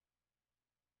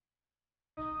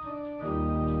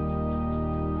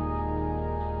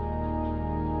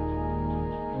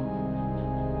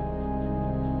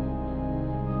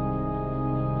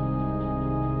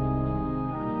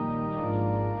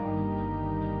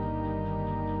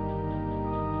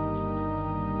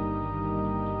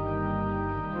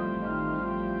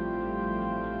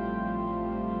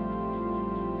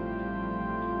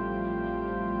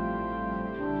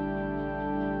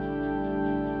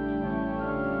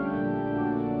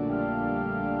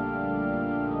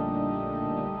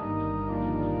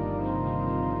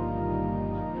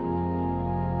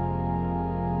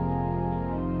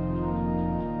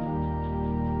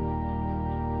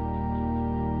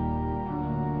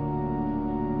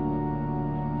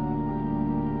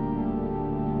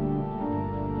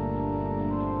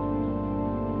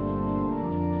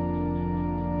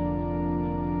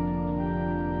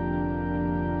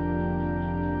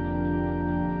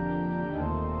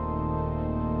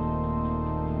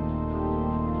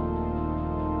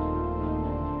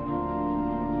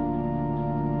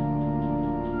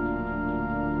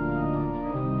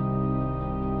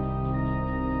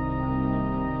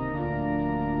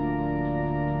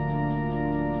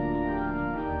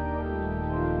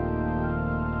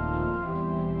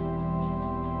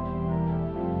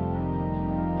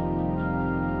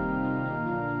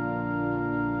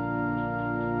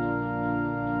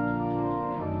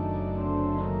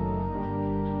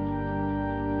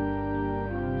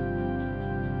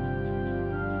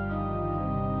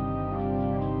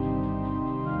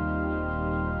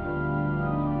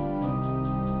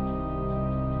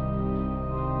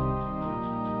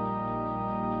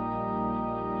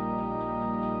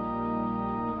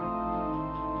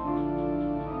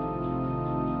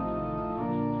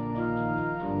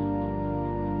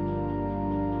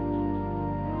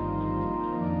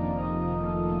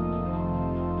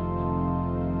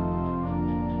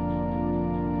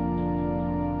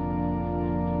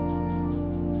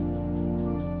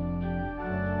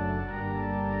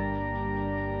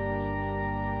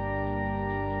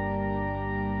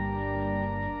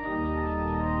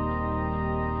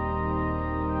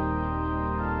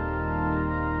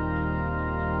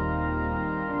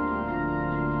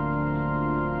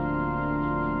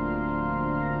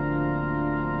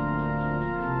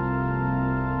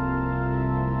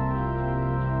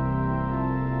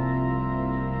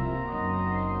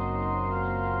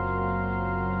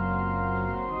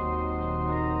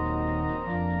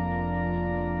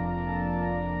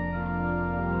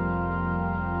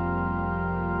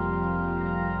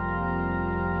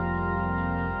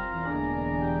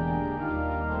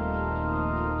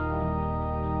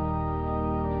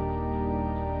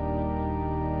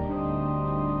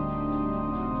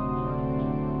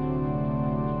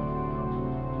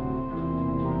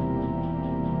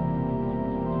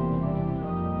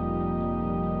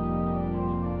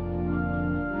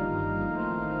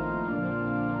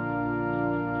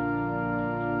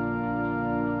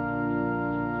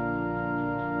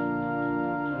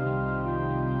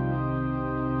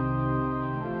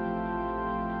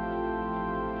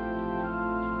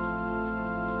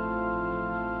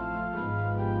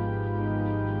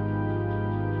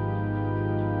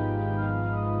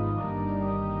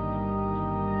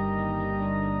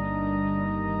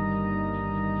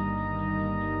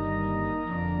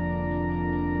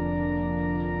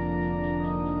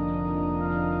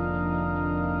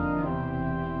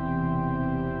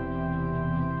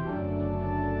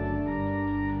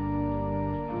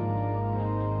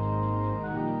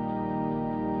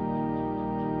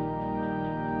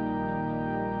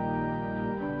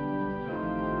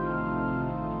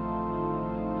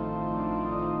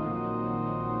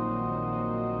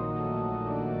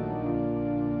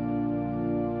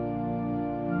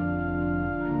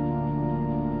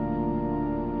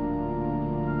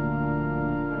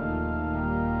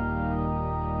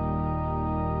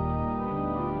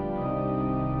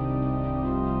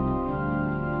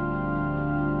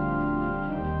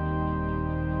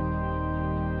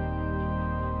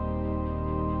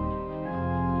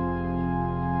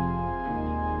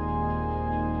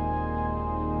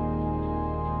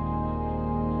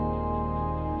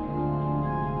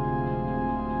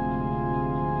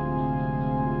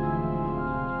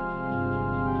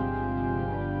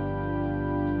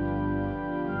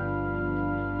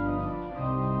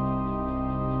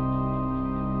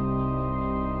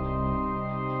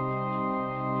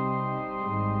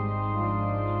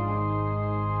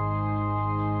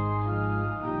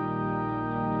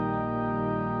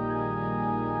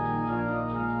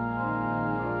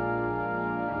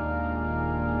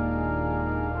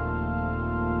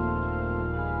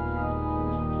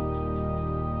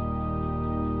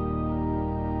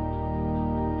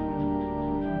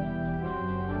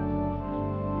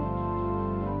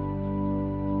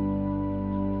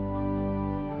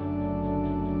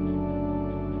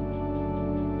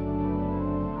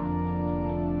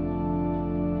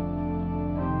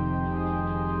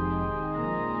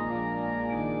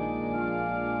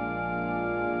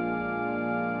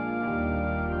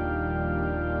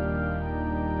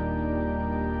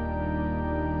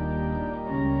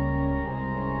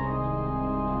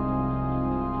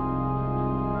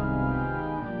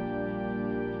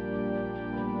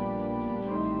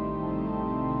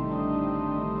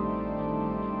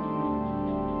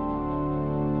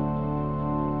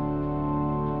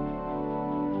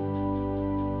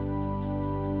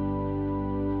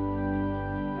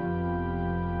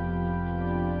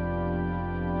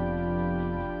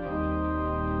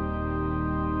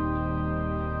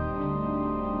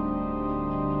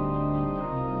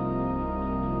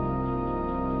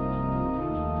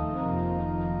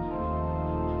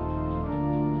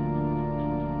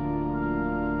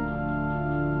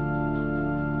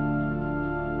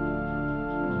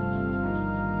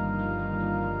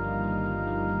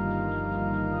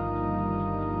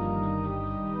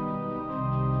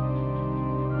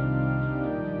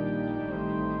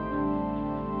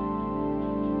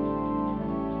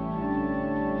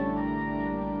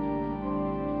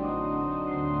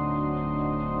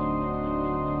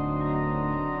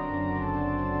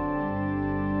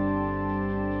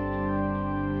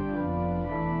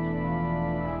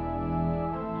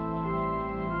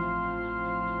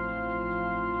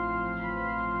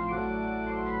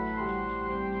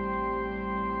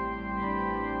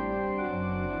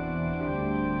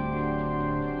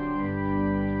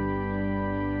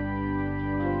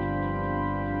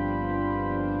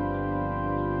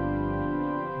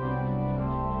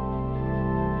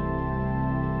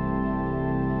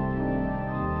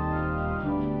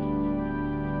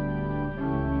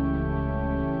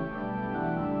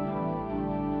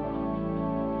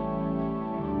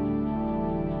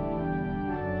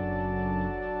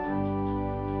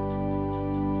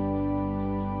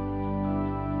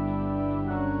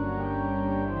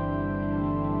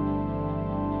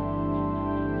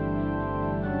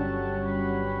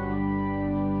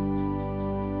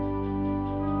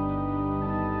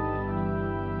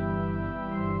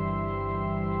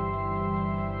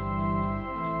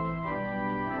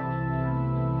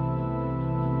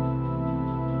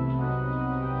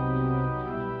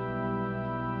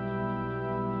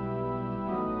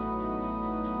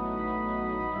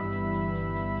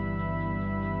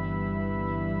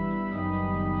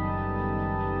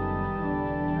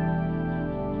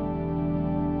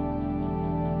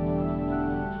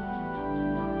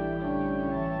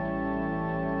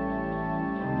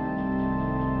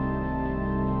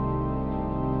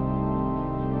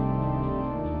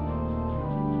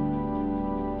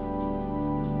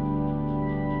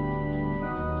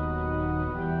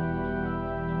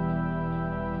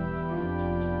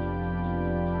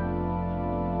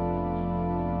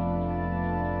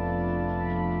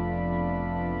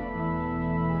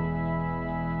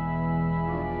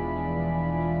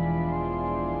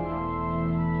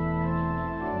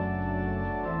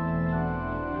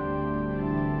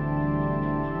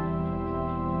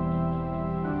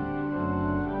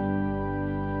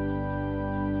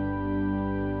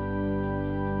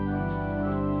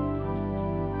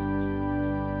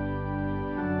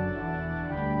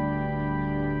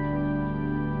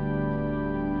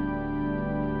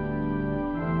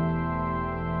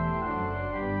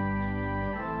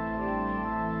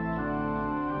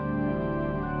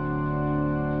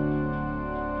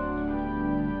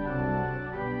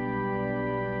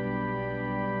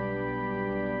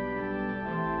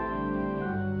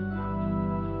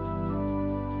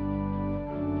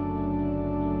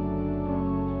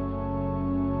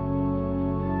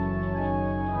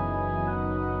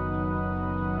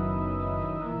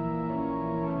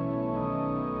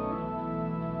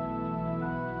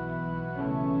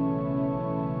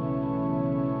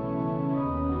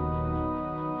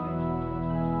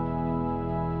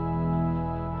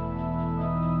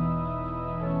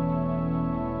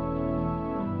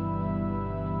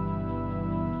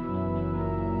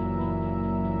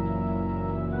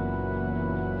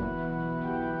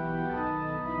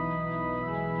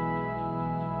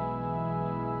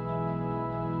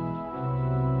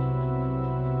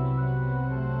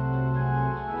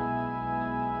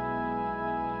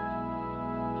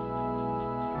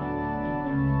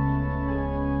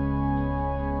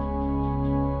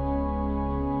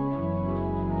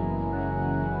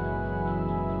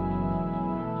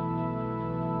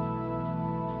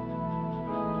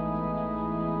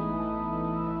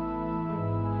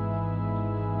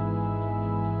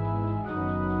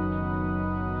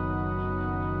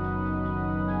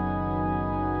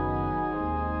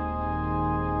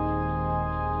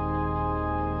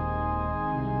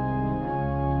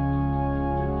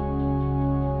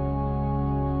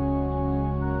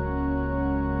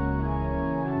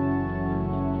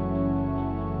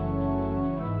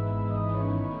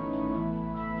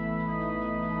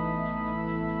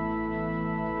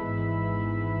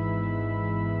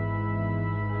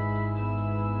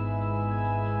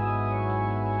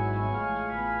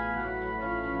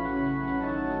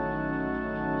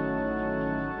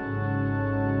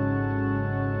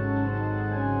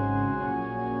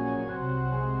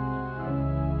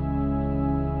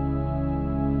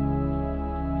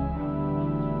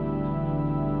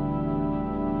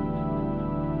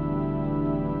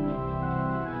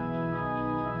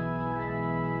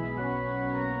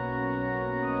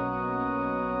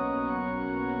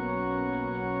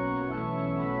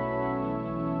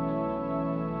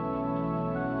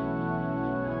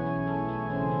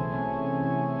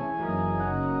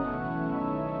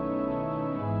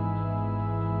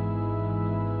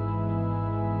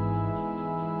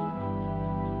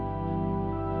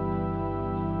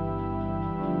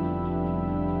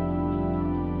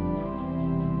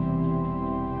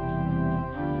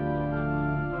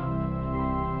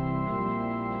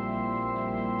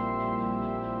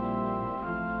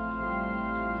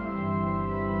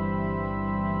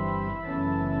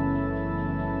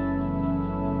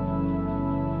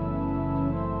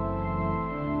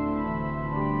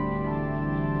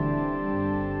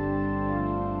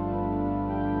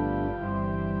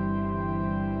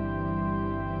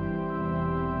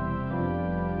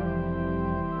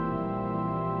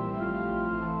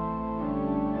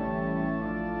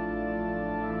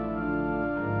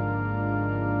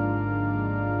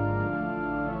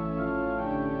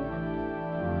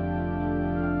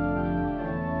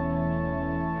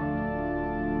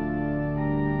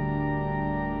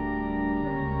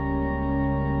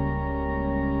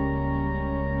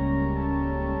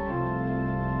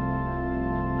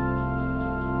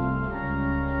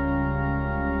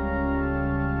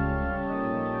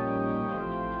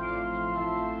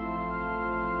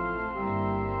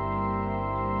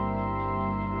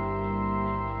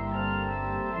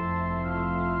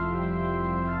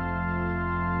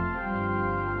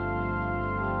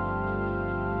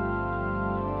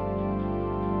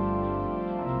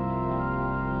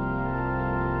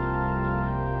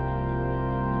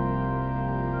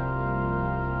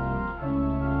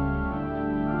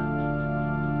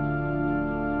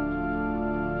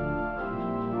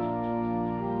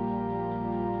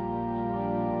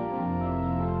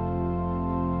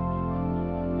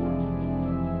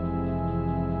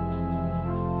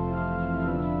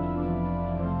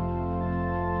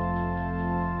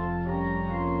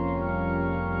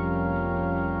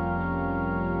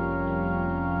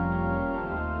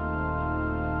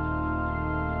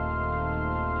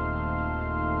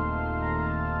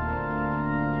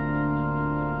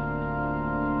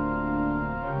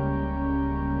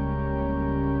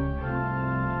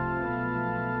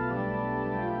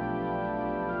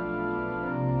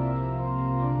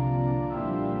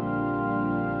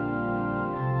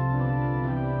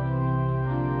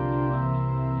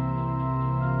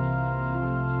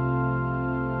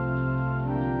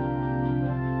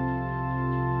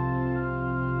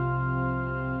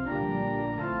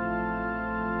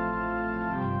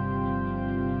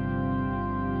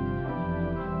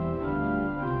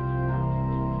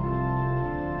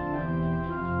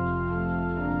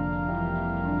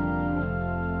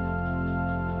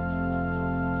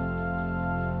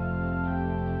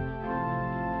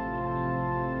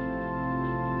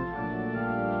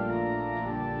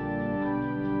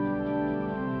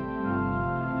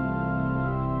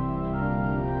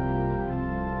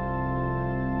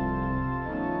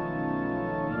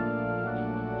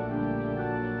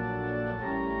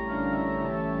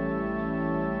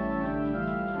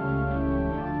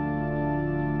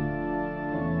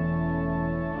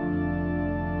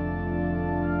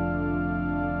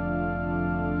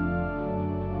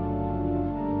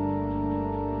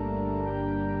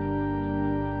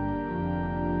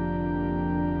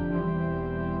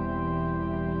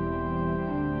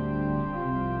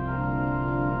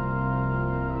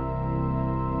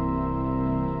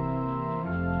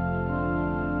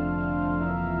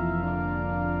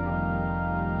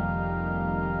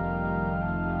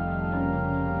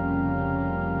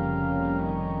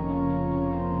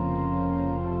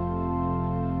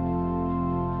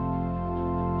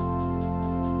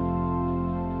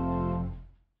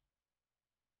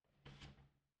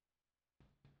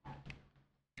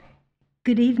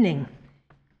Good evening.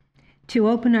 To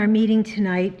open our meeting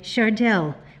tonight,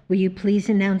 Chardell, will you please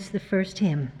announce the first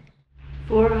hymn?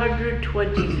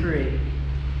 423.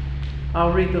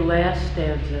 I'll read the last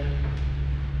stanza.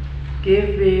 Give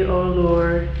me, O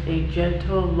Lord, a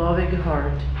gentle, loving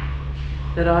heart,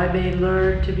 that I may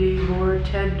learn to be more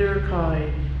tender,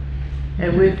 kind,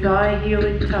 and with thy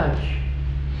healing touch,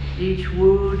 each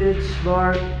wound and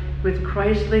smart with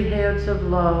Christly hands of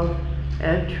love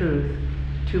and truth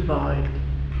to bind.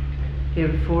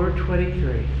 Hymn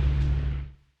 423.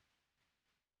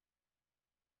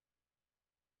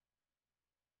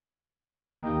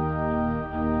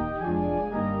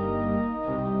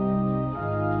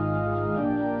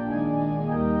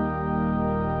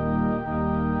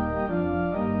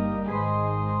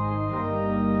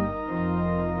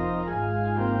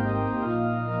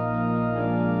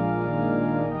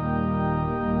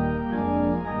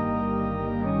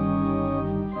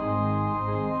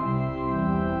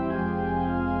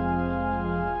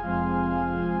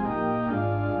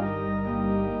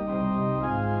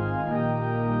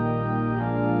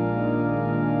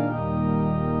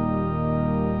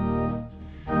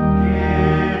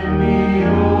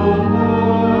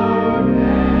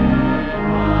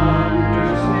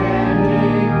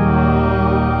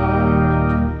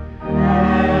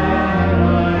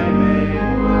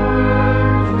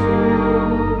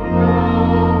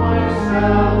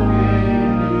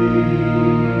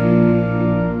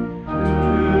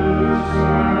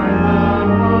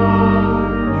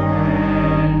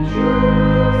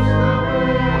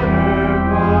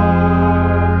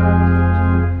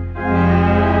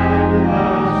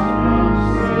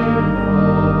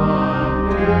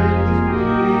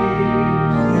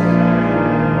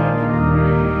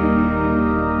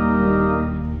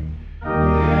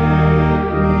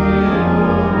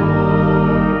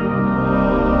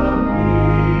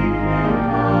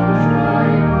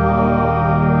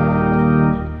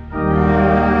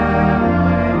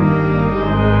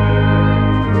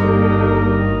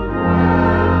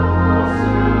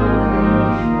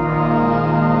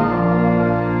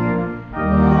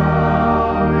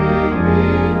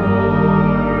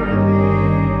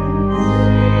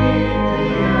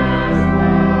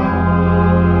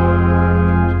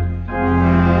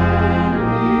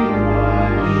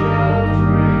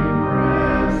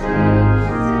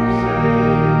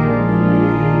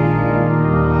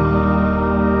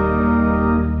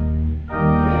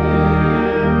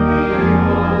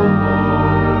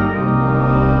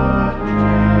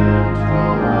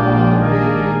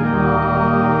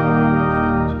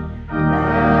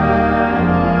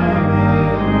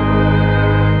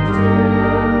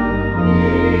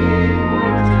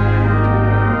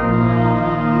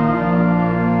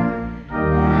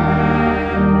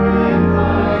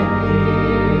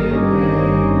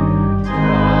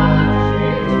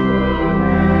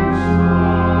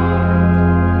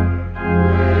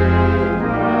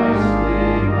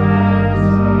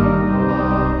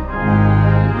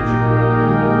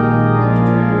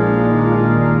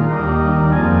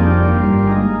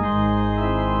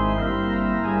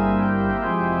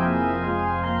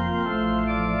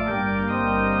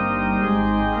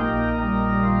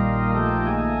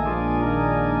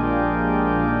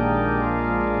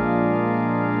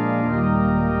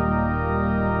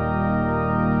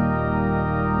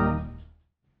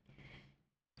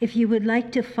 If you would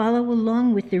like to follow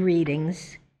along with the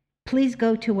readings, please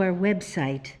go to our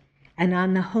website, and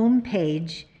on the home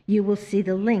page, you will see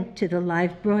the link to the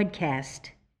live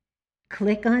broadcast.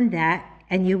 Click on that,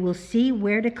 and you will see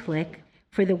where to click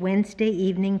for the Wednesday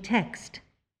evening text.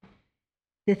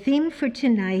 The theme for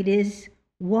tonight is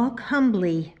Walk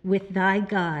Humbly with Thy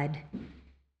God.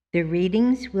 The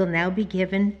readings will now be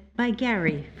given by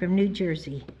Gary from New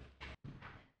Jersey.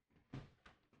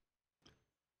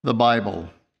 The Bible.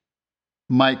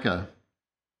 Micah.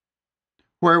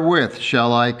 Wherewith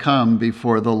shall I come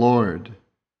before the Lord,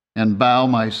 and bow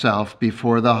myself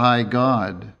before the high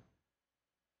God?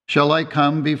 Shall I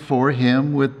come before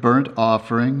him with burnt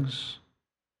offerings,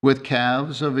 with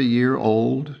calves of a year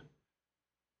old?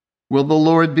 Will the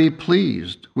Lord be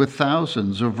pleased with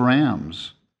thousands of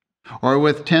rams, or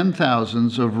with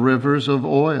 10,000s of rivers of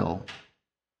oil?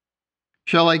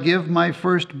 Shall I give my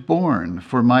firstborn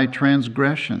for my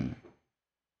transgression,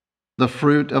 the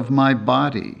fruit of my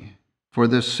body for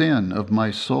the sin of my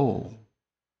soul?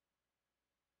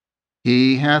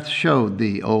 He hath showed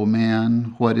thee, O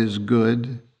man, what is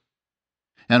good.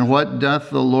 And what doth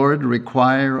the Lord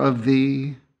require of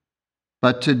thee,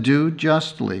 but to do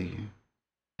justly,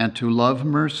 and to love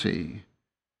mercy,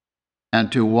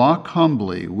 and to walk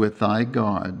humbly with thy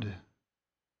God?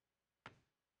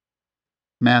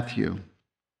 Matthew.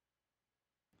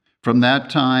 From that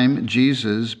time,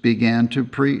 Jesus began to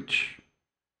preach,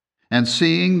 and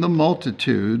seeing the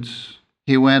multitudes,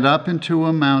 he went up into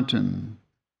a mountain.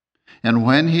 And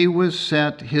when he was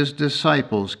set, his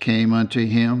disciples came unto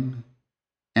him,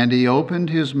 and he opened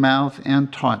his mouth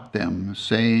and taught them,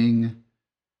 saying,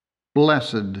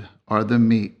 Blessed are the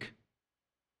meek,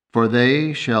 for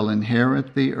they shall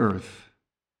inherit the earth.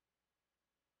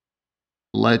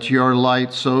 Let your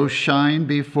light so shine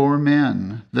before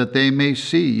men, that they may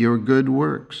see your good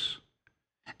works,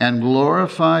 and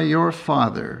glorify your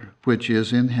Father which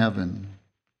is in heaven.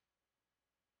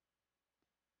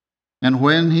 And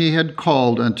when he had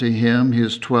called unto him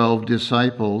his 12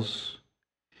 disciples,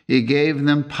 he gave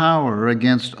them power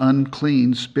against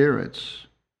unclean spirits,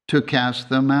 to cast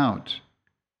them out,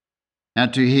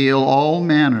 and to heal all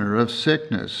manner of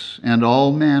sickness and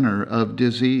all manner of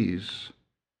disease.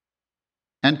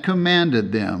 And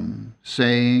commanded them,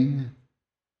 saying,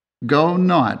 Go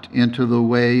not into the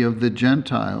way of the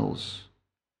Gentiles,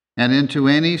 and into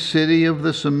any city of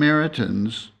the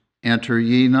Samaritans enter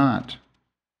ye not,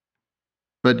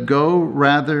 but go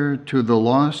rather to the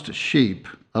lost sheep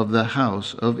of the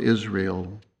house of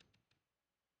Israel.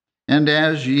 And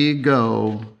as ye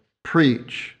go,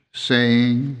 preach,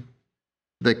 saying,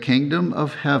 The kingdom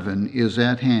of heaven is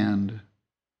at hand.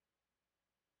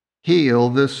 Heal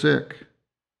the sick,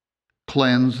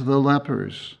 cleanse the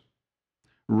lepers,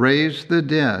 raise the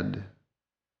dead,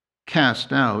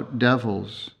 cast out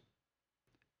devils.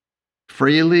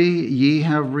 Freely ye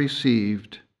have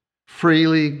received,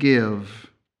 freely give.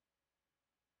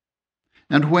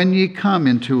 And when ye come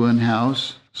into an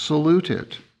house, salute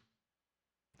it.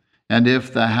 And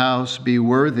if the house be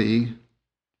worthy,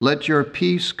 let your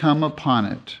peace come upon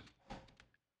it.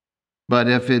 But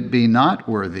if it be not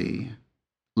worthy,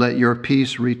 let your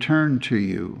peace return to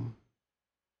you.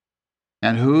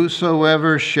 And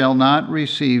whosoever shall not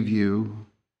receive you,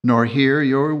 nor hear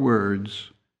your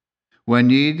words, when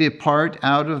ye depart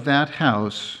out of that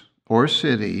house or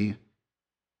city,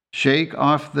 shake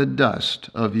off the dust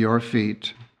of your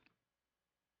feet.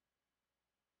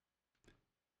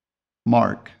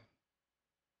 Mark.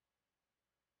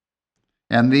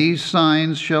 And these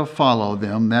signs shall follow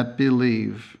them that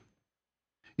believe.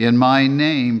 In my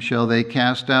name shall they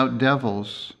cast out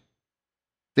devils.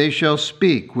 They shall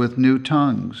speak with new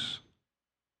tongues.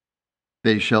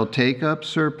 They shall take up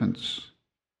serpents.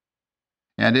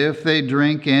 And if they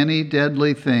drink any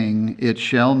deadly thing, it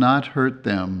shall not hurt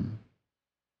them.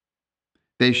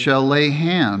 They shall lay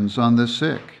hands on the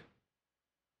sick,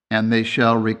 and they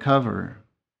shall recover.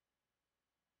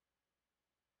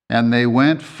 And they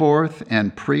went forth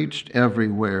and preached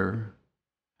everywhere,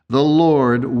 the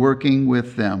Lord working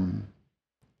with them,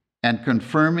 and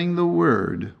confirming the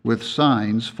word with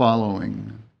signs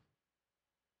following.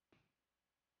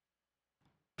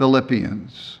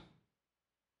 Philippians.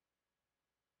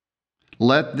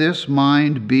 Let this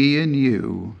mind be in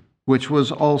you, which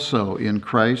was also in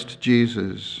Christ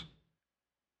Jesus,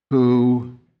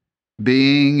 who,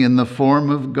 being in the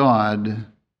form of God,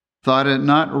 thought it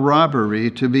not robbery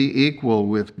to be equal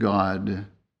with God,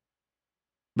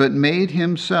 but made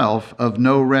himself of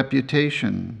no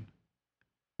reputation,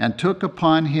 and took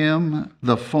upon him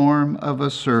the form of a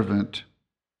servant,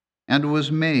 and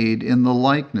was made in the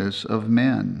likeness of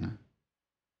men.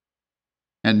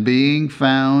 And being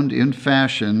found in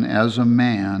fashion as a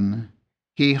man,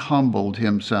 he humbled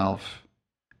himself,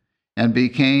 and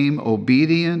became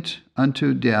obedient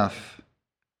unto death,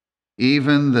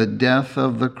 even the death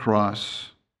of the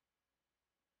cross.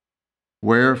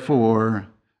 Wherefore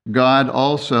God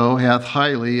also hath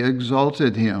highly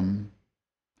exalted him,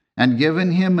 and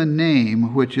given him a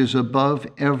name which is above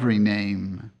every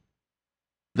name,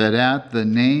 that at the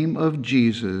name of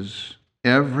Jesus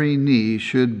every knee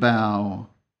should bow,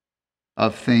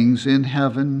 of things in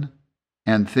heaven,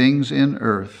 and things in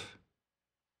earth,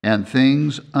 and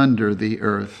things under the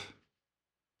earth.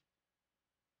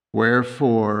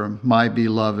 Wherefore, my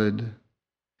beloved,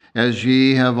 as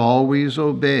ye have always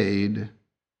obeyed,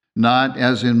 not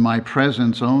as in my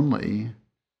presence only,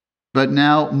 but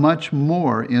now much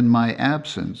more in my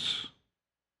absence,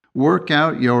 work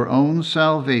out your own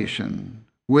salvation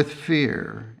with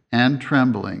fear and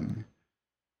trembling.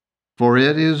 For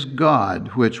it is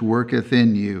God which worketh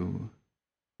in you,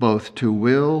 both to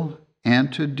will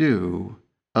and to do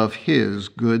of his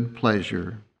good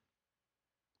pleasure.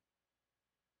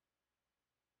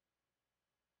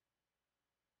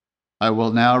 I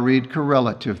will now read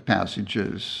correlative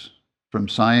passages from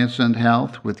Science and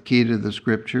Health with Key to the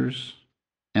Scriptures,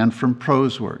 and from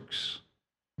Prose Works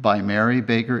by Mary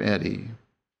Baker Eddy.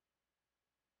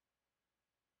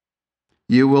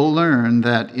 You will learn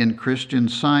that in Christian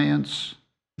Science,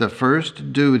 the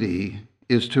first duty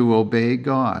is to obey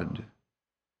God,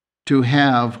 to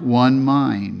have one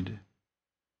mind,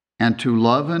 and to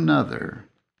love another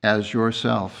as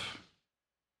yourself.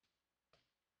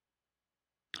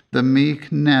 The meek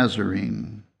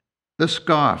Nazarene, the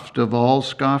scoffed of all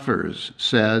scoffers,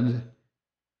 said,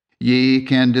 "Ye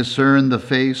can discern the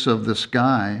face of the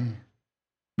sky,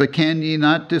 but can ye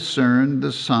not discern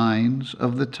the signs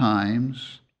of the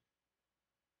times?"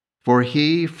 For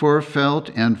he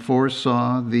forefelt and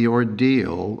foresaw the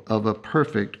ordeal of a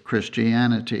perfect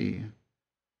Christianity,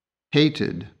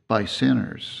 hated by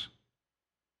sinners.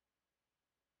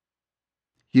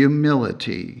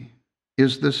 Humility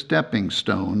is the stepping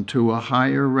stone to a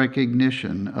higher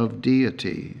recognition of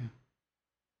deity.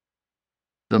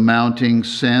 The mounting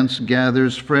sense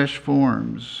gathers fresh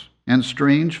forms and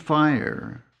strange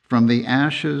fire from the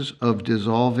ashes of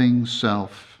dissolving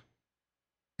self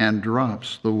and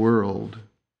drops the world.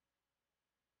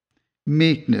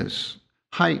 Meekness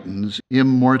heightens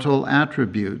immortal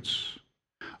attributes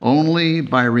only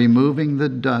by removing the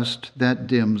dust that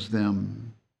dims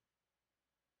them.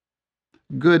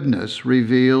 Goodness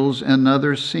reveals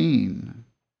another scene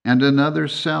and another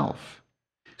self,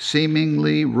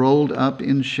 seemingly rolled up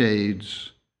in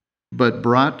shades, but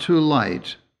brought to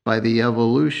light by the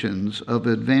evolutions of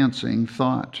advancing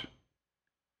thought,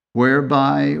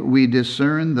 whereby we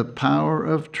discern the power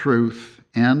of truth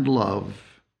and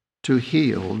love to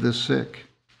heal the sick.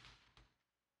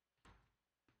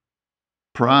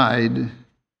 Pride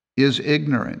is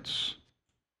ignorance.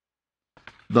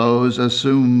 Those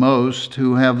assume most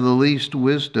who have the least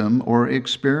wisdom or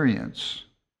experience,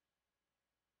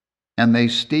 and they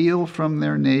steal from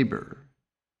their neighbor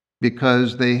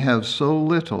because they have so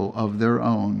little of their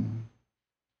own.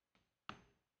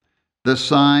 The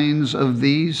signs of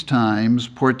these times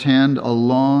portend a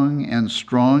long and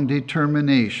strong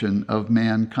determination of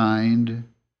mankind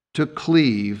to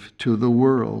cleave to the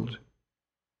world,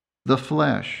 the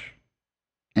flesh,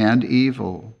 and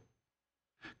evil,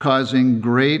 causing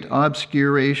great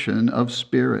obscuration of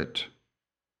spirit.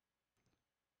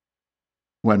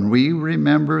 When we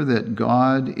remember that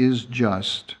God is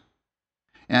just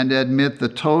and admit the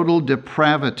total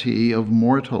depravity of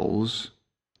mortals,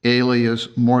 alias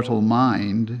mortal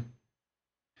mind,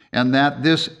 and that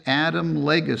this Adam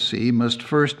legacy must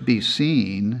first be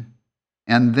seen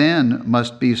and then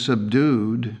must be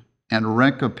subdued and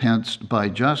recompensed by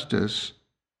justice,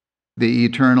 the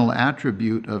eternal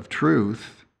attribute of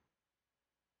truth,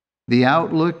 the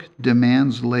outlook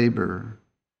demands labor,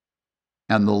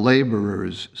 and the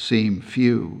laborers seem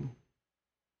few.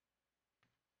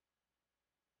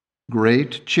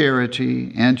 Great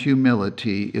charity and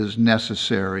humility is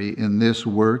necessary in this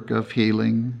work of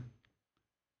healing.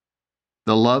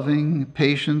 The loving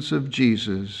patience of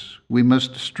Jesus we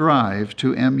must strive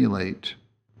to emulate.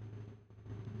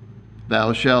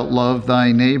 "Thou shalt love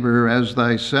thy neighbor as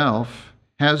thyself"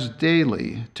 has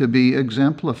daily to be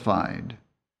exemplified.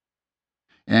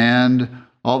 And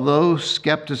although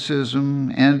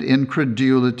skepticism and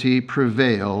incredulity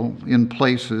prevail in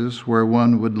places where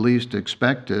one would least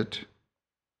expect it,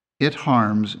 it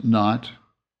harms not.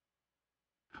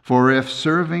 For if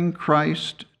serving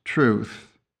Christ truth,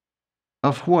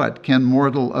 of what can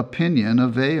mortal opinion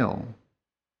avail?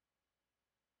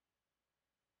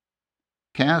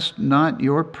 Cast not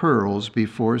your pearls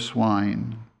before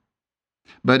swine,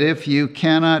 but if you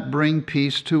cannot bring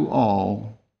peace to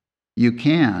all, you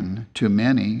can to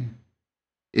many,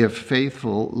 if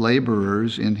faithful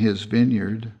laborers in his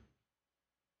vineyard.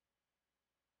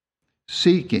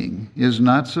 Seeking is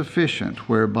not sufficient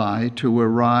whereby to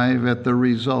arrive at the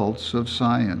results of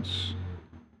science.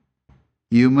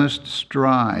 You must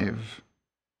strive,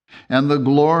 and the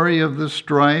glory of the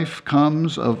strife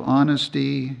comes of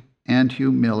honesty and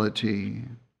humility.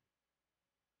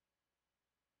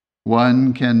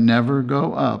 One can never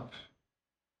go up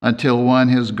until one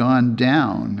has gone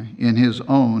down in his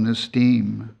own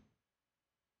esteem.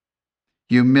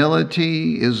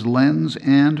 Humility is lens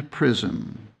and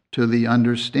prism to the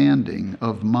understanding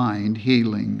of mind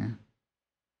healing.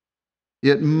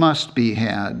 It must be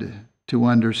had to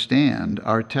understand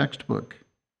our textbook.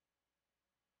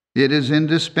 It is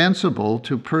indispensable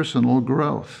to personal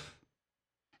growth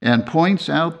and points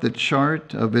out the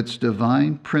chart of its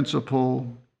divine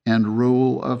principle and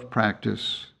rule of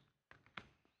practice.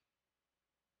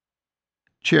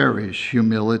 Cherish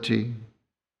humility.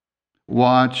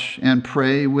 Watch and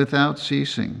pray without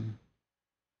ceasing,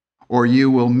 or you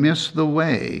will miss the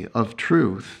way of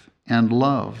truth and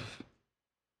love.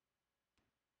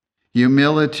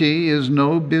 Humility is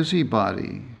no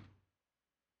busybody.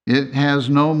 It has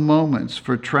no moments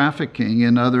for trafficking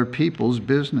in other people's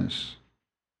business,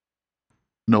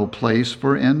 no place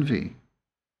for envy,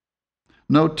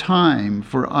 no time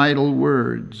for idle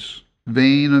words,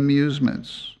 vain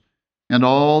amusements, and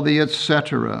all the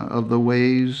etc. of the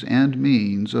ways and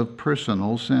means of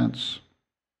personal sense.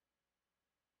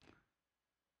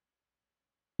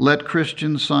 Let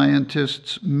Christian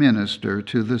scientists minister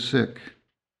to the sick.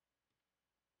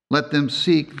 Let them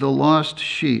seek the lost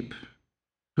sheep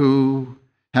who,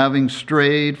 having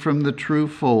strayed from the true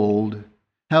fold,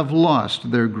 have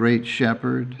lost their great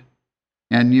shepherd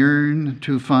and yearn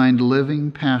to find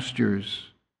living pastures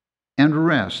and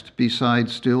rest beside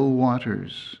still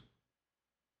waters.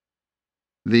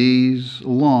 These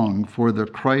long for the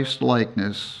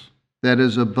Christ-likeness that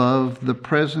is above the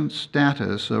present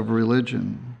status of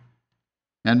religion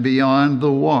and beyond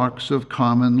the walks of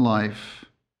common life,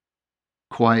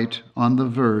 quite on the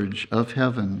verge of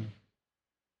heaven.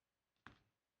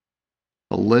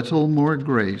 A little more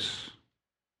grace,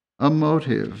 a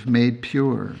motive made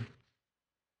pure,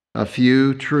 a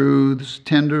few truths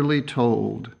tenderly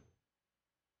told,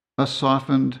 a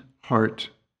softened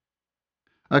heart,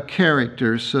 a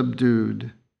character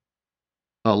subdued,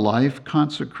 a life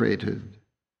consecrated,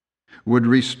 would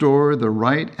restore the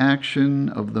right action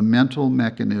of the mental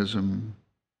mechanism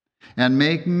and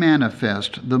make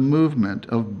manifest the movement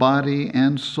of body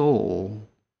and soul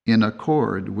in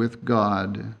accord with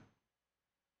God.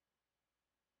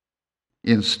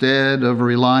 Instead of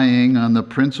relying on the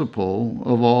principle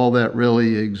of all that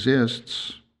really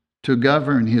exists to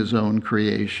govern his own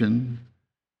creation,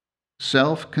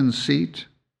 self-conceit,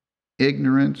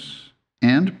 ignorance,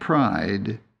 and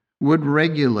pride would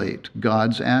regulate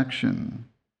God's action.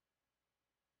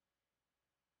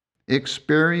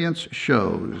 Experience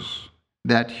shows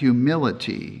that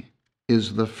humility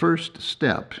is the first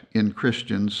step in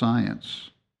Christian science,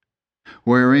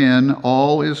 wherein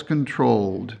all is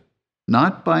controlled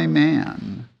not by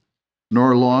man,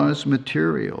 nor laws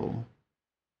material,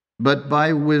 but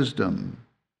by wisdom,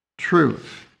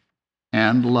 truth,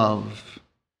 and love.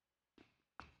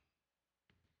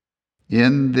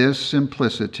 In this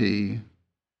simplicity,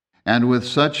 and with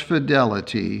such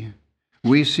fidelity,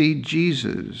 we see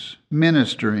Jesus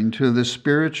ministering to the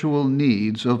spiritual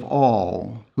needs of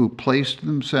all who placed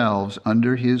themselves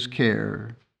under his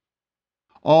care,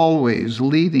 always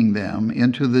leading them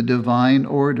into the divine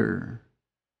order,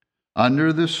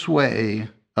 under the sway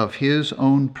of his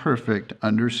own perfect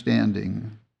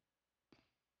understanding.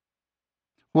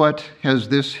 What has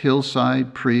this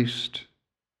hillside priest,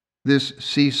 this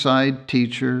seaside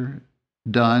teacher,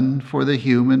 done for the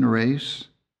human race?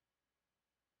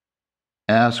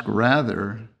 Ask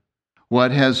rather,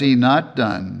 what has he not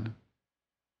done?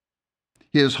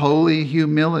 His holy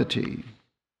humility,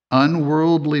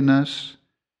 unworldliness,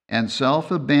 and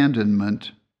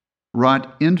self-abandonment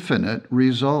wrought infinite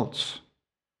results.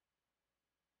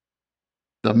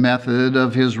 The method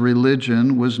of his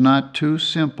religion was not too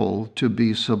simple to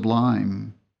be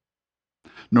sublime,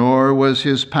 nor was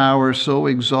his power so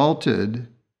exalted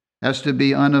as to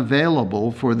be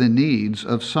unavailable for the needs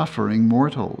of suffering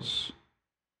mortals,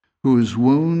 whose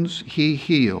wounds he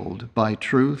healed by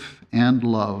truth and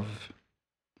love.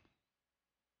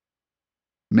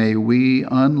 May we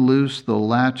unloose the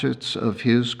latchets of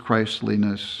his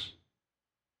Christliness,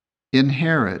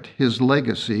 inherit his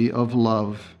legacy of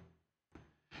love,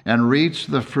 and reach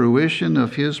the fruition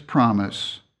of his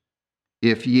promise,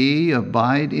 "If ye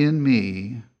abide in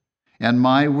me, and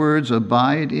my words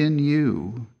abide in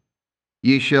you,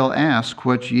 ye shall ask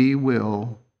what ye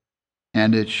will,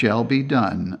 and it shall be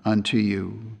done unto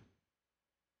you."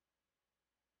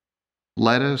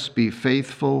 Let us be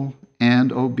faithful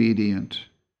and obedient,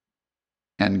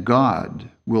 and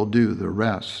God will do the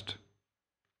rest.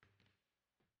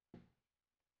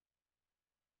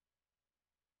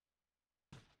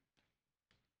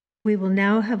 We will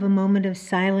now have a moment of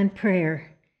silent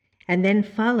prayer, and then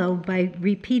follow by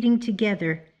repeating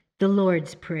together the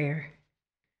Lord's Prayer.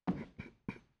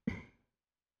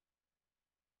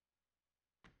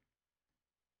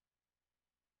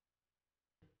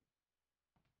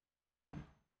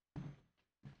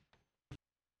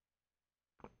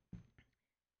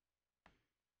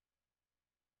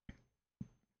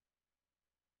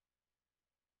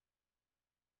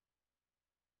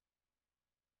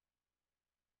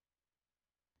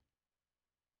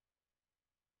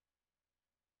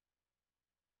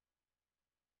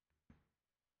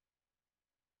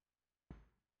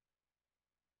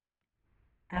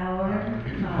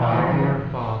 Our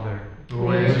Father,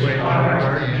 which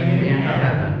art in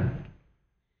heaven,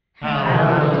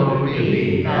 hallowed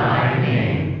be thy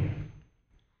name.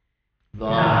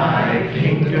 Thy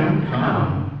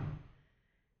come.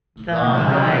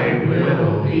 Thy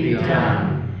will be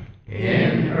done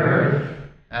in earth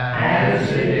as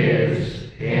it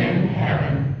is in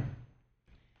heaven.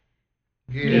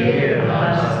 Give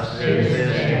us this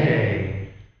day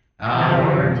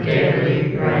our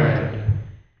daily bread,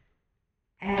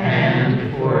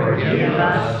 and forgive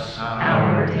us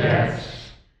our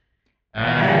debts,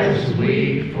 as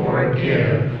we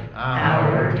forgive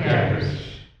our debtors.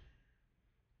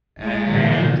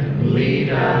 And lead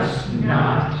us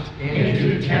not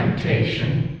into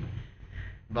temptation,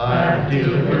 but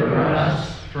deliver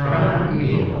us from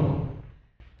evil.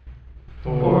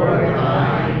 For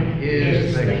thine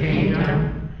is the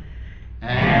kingdom,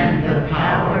 and the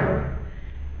power,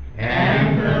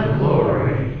 and the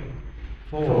glory,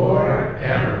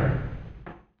 forever.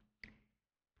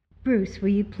 Bruce, will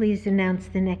you please announce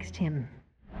the next hymn?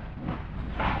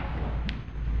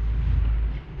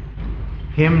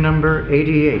 Hymn number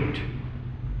 88.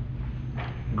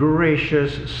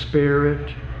 Gracious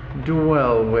Spirit,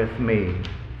 dwell with me.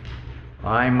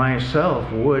 I myself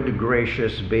would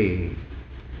gracious be,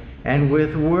 and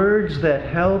with words that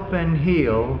help and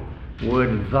heal,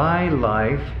 would thy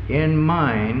life in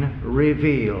mine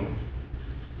reveal.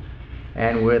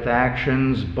 And with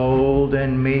actions bold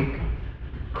and meek,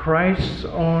 Christ's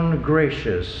own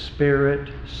gracious Spirit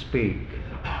speak.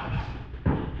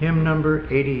 Hymn number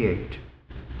 88.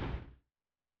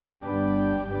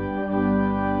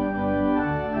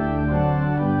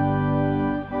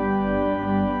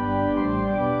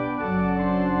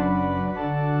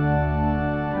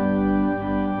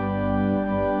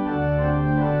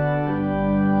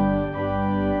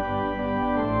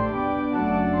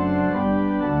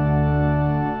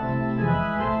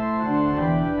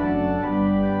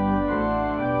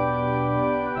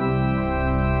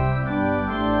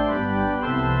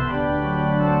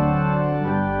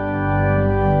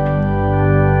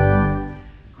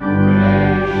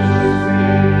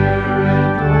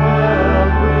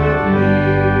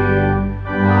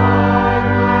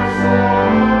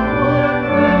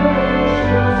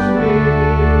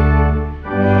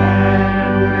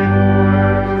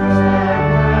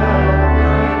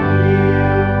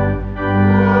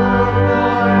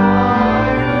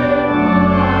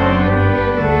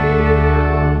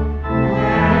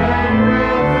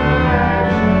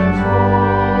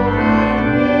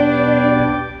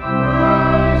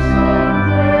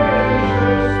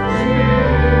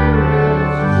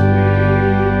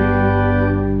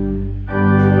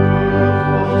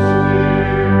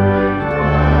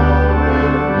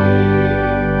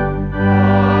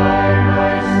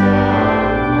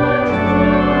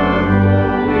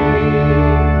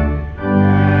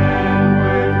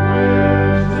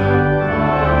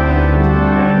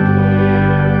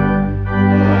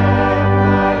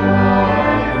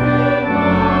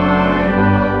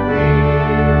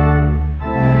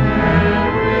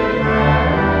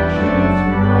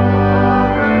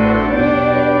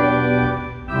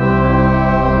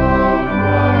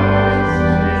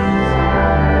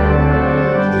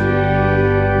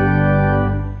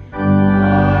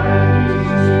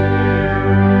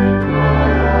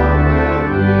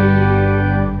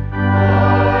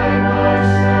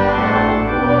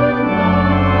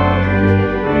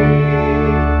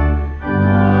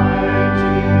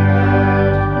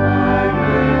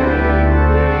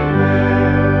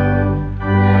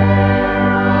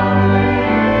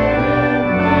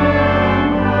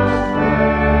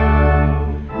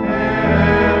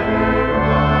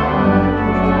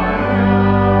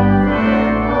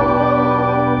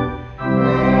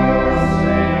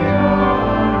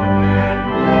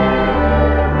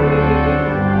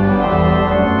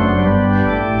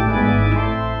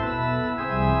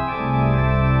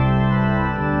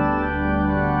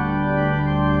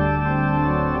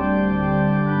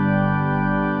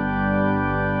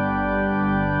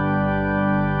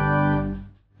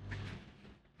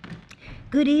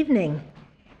 Good evening,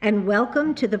 and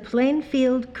welcome to the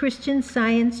Plainfield Christian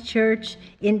Science Church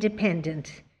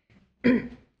Independent.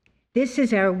 This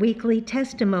is our weekly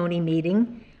testimony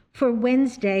meeting for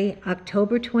Wednesday,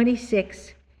 October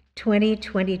 26,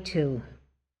 2022.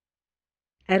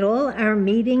 At all our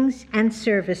meetings and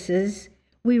services,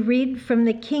 we read from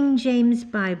the King James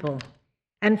Bible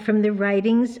and from the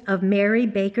writings of Mary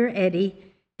Baker Eddy,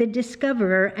 the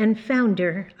discoverer and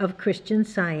founder of Christian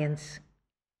Science.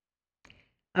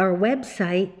 Our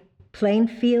website,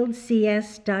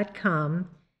 plainfieldcs.com,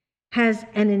 has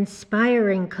an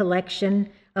inspiring collection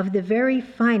of the very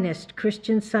finest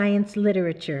Christian Science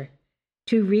literature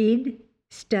to read,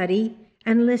 study,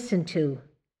 and listen to,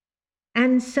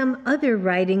 and some other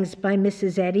writings by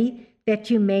Mrs. Eddy that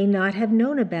you may not have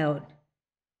known about.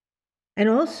 and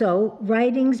also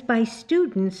writings by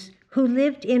students who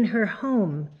lived in her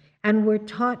home and were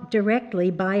taught directly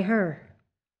by her.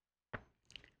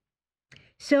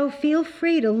 So feel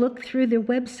free to look through the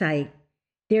website.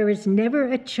 There is never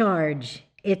a charge.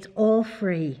 It's all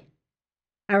free.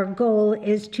 Our goal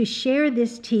is to share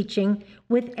this teaching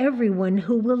with everyone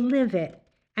who will live it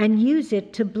and use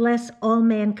it to bless all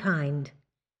mankind.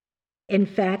 In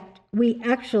fact, we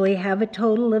actually have a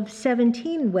total of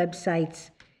 17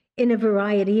 websites in a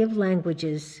variety of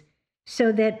languages,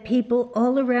 so that people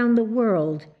all around the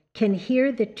world can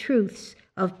hear the truths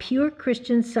of pure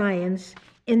Christian Science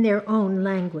in their own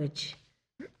language.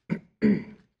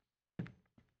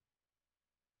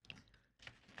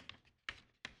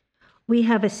 We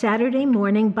have a Saturday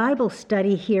morning Bible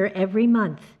study here every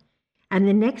month, and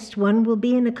the next one will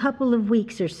be in a couple of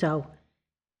weeks or so.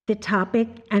 The topic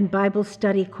and Bible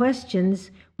study questions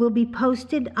will be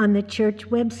posted on the church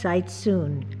website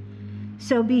soon.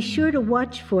 So be sure to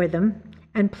watch for them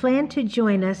and plan to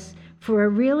join us for a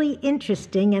really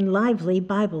interesting and lively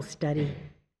Bible study.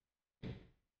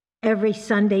 Every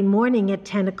Sunday morning at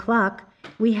 10 o'clock,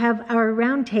 we have our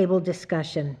roundtable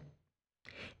discussion.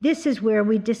 This is where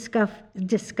we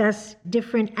discuss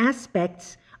different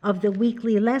aspects of the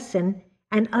weekly lesson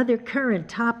and other current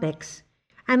topics,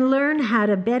 and learn how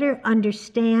to better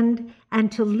understand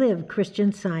and to live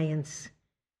Christian Science.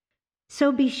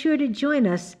 So be sure to join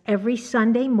us every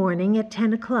Sunday morning at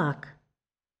 10 o'clock.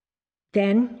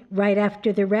 Then, right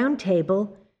after the roundtable,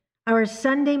 our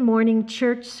Sunday morning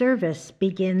church service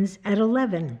begins at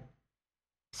 11.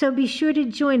 So be sure to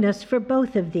join us for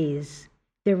both of these,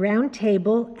 the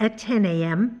roundtable at 10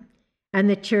 a.m. and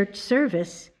the church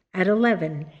service at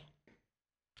 11.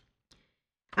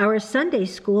 Our Sunday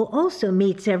school also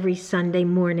meets every Sunday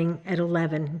morning at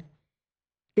 11.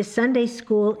 The Sunday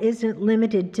school isn't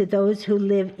limited to those who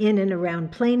live in and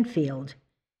around Plainfield.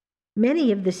 Many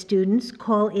of the students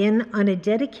call in on a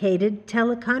dedicated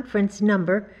teleconference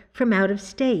number from out of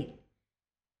state.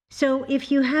 So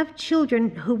if you have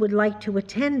children who would like to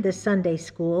attend the Sunday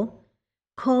school,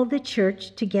 call the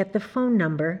church to get the phone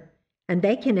number, and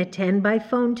they can attend by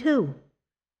phone too.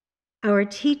 Our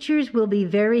teachers will be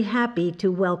very happy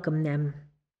to welcome them.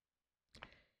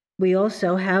 We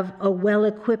also have a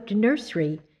well-equipped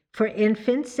nursery for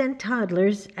infants and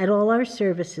toddlers at all our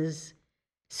services.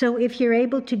 So if you're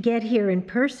able to get here in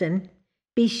person,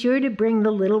 be sure to bring the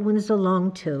little ones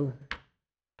along too.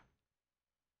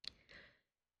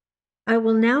 I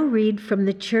will now read from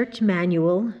the Church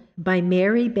Manual by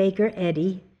Mary Baker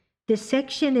Eddy, the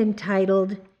section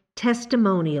entitled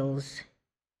Testimonials.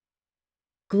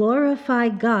 Glorify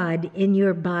God in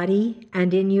your body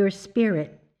and in your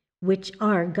spirit, which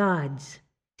are God's.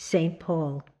 St.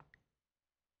 Paul.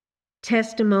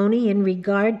 Testimony in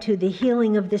regard to the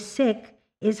healing of the sick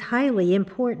is highly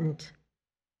important.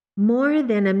 More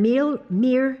than a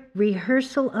mere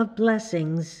rehearsal of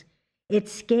blessings, it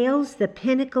scales the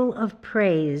pinnacle of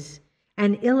praise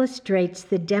and illustrates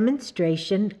the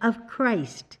demonstration of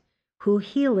Christ, who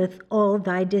healeth all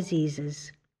thy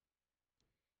diseases.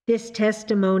 This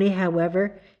testimony,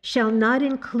 however, shall not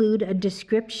include a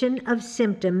description of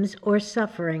symptoms or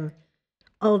suffering,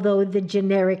 although the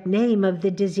generic name of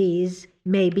the disease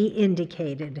may be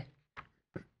indicated.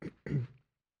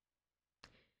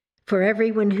 For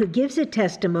everyone who gives a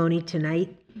testimony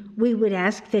tonight, we would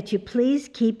ask that you please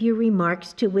keep your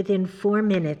remarks to within 4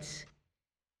 minutes.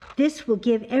 This will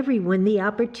give everyone the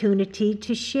opportunity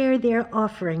to share their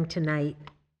offering tonight.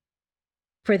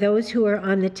 For those who are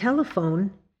on the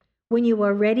telephone, when you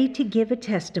are ready to give a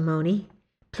testimony,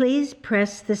 please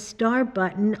press the star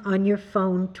button on your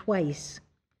phone twice.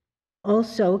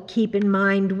 Also, keep in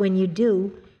mind when you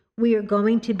do, we are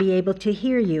going to be able to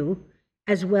hear you,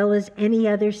 as well as any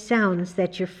other sounds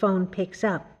that your phone picks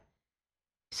up.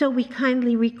 So we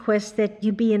kindly request that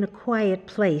you be in a quiet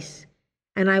place,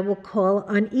 and I will call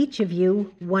on each of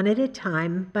you one at a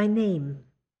time by name.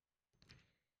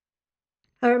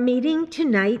 Our meeting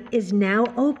tonight is now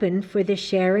open for the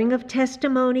sharing of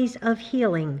testimonies of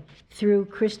healing through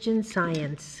Christian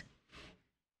Science.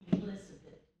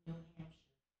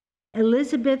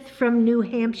 Elizabeth from New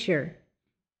Hampshire.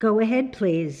 Go ahead,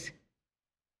 please.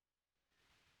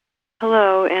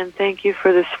 Hello, and thank you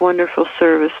for this wonderful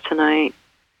service tonight.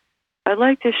 I'd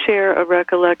like to share a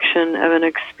recollection of an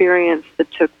experience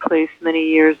that took place many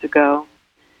years ago.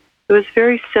 It was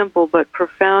very simple but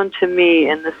profound to me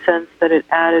in the sense that it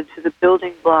added to the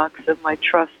building blocks of my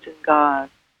trust in God.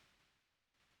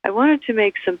 I wanted to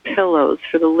make some pillows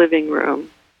for the living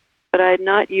room, but I had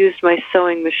not used my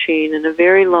sewing machine in a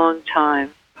very long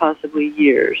time, possibly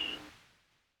years.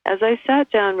 As I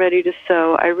sat down ready to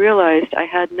sew, I realized I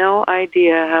had no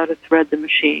idea how to thread the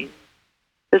machine.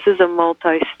 This is a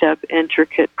multi-step,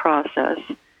 intricate process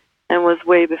and was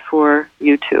way before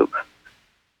YouTube.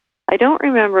 I don't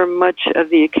remember much of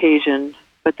the occasion,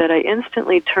 but that I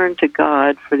instantly turned to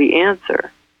God for the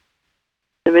answer.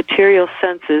 The material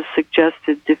senses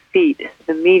suggested defeat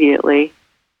immediately,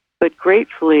 but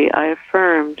gratefully I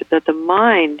affirmed that the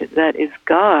mind that is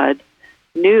God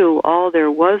knew all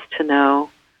there was to know,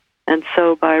 and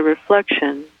so by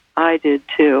reflection, I did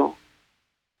too.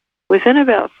 Within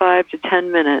about 5 to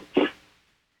 10 minutes,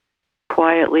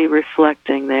 quietly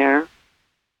reflecting there,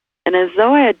 and as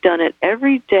though I had done it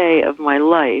every day of my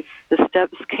life, the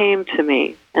steps came to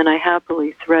me, and I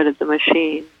happily threaded the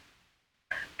machine.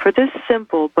 For this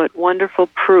simple but wonderful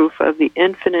proof of the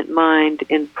infinite mind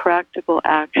in practical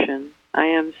action, I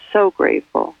am so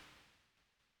grateful.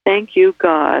 Thank you,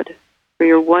 God, for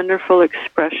your wonderful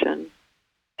expression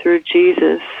through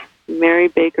Jesus, Mary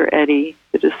Baker Eddy,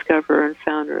 the discoverer and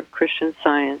founder of Christian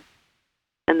Science,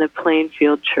 and the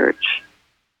Plainfield Church.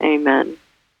 Amen.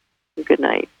 Good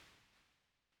night.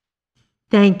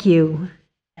 Thank you.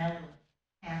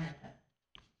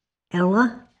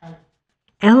 Ella?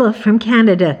 Ella from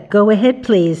Canada. Go ahead,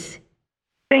 please.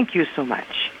 Thank you so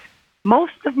much.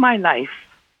 Most of my life,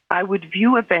 I would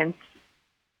view events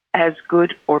as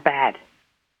good or bad.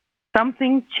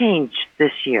 Something changed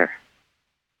this year.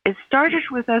 It started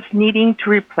with us needing to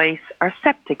replace our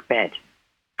septic bed.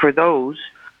 For those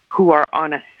who are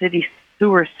on a city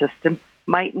sewer system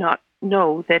might not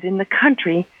know that in the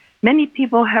country, many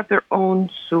people have their own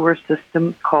sewer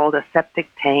system called a septic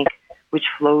tank, which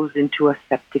flows into a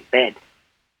septic bed.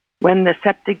 When the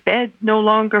septic bed no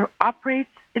longer operates,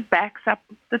 it backs up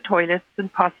the toilets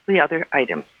and possibly other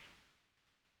items.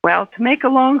 Well, to make a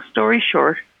long story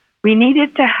short, we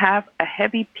needed to have a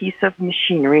heavy piece of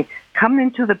machinery come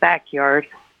into the backyard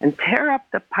and tear up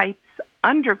the pipes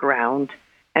underground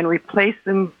and replace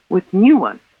them with new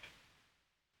ones.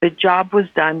 The job was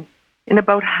done in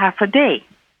about half a day.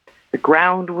 The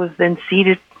ground was then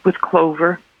seeded with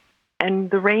clover, and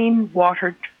the rain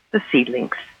watered the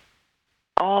seedlings.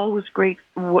 All was great,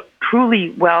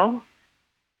 truly well.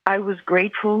 I was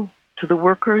grateful to the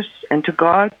workers and to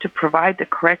God to provide the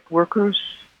correct workers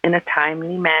in a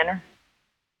timely manner.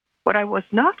 What I was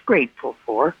not grateful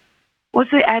for was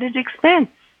the added expense.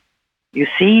 You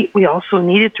see, we also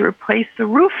needed to replace the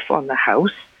roof on the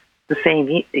house the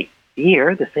same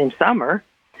year, the same summer,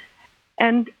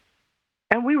 and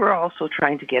we were also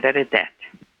trying to get out of debt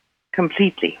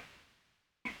completely.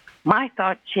 My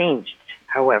thought changed,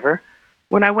 however,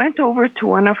 when I went over to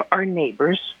one of our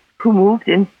neighbors who moved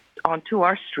in onto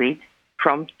our street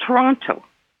from Toronto.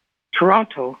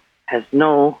 Toronto has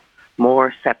no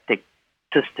more septic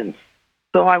systems.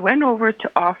 So I went over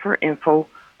to offer info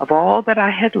of all that I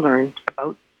had learned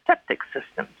about septic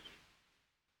systems.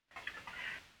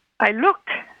 I looked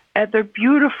at their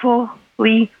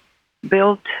beautifully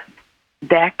built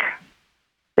deck.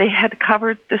 They had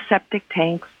covered the septic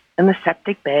tanks and the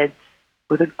septic beds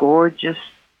with a gorgeous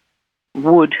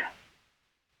wood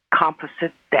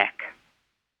composite deck.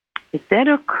 It then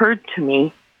occurred to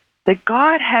me that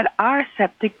God had our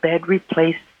septic bed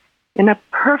replaced in a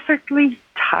perfectly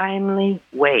timely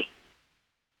way.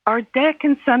 Our deck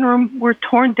and sunroom were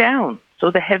torn down,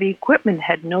 so the heavy equipment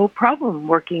had no problem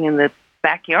working in the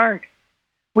backyard.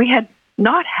 We had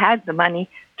not had the money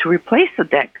to replace the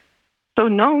deck, so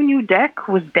no new deck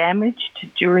was damaged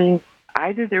during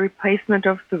either the replacement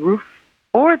of the roof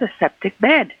or the septic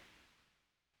bed.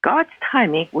 God's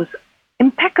timing was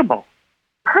impeccable,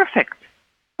 perfect,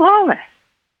 flawless.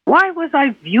 Why was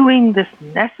I viewing this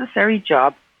necessary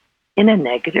job in a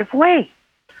negative way?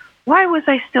 Why was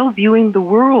I still viewing the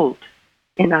world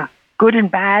in a good and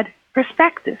bad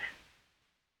perspective?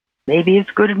 Maybe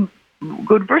it's good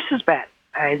versus bad.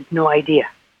 I had no idea.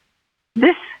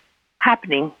 This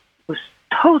happening was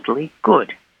totally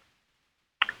good.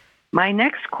 My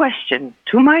next question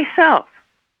to myself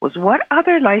was, what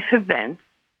other life events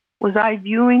was I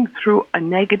viewing through a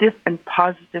negative and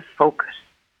positive focus?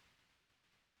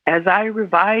 As I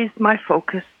revised my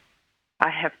focus, I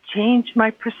have changed my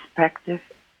perspective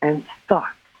and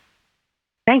thoughts.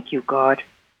 Thank you, God,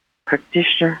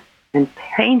 practitioner, and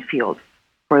Plainfield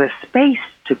for the space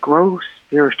to grow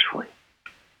spiritually.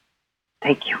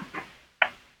 Thank you.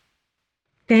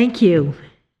 Thank you.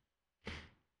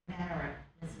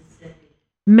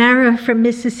 Mara from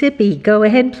Mississippi. Go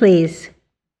ahead, please.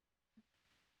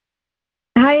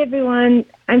 Hi, everyone.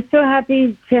 I'm so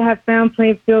happy to have found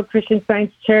Plainfield Christian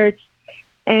Science Church,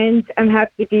 and I'm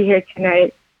happy to be here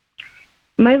tonight.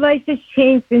 My life has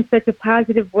changed in such a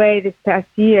positive way this past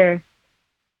year.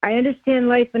 I understand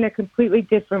life in a completely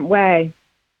different way.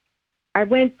 I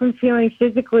went from feeling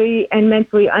physically and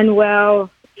mentally unwell,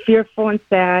 fearful and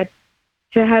sad,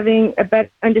 to having a better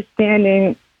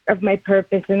understanding of my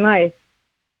purpose in life.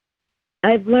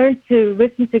 I've learned to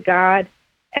listen to God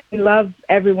and love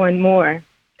everyone more.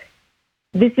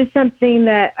 This is something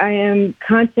that I am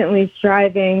constantly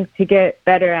striving to get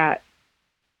better at.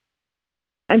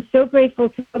 I'm so grateful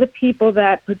to all the people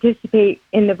that participate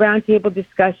in the roundtable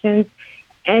discussions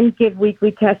and give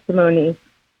weekly testimonies.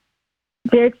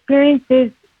 Their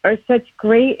experiences are such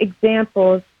great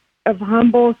examples of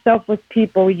humble, selfless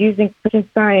people using Christian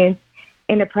Science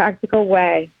in a practical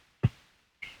way.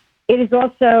 It is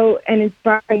also an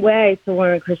inspiring way to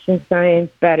learn Christian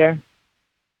Science better.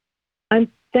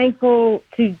 I'm thankful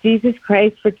to Jesus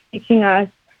Christ for teaching us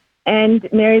and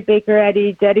Mary Baker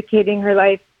Eddy dedicating her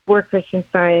life for Christian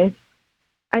Science.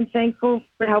 I'm thankful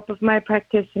for the help of my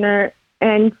practitioner,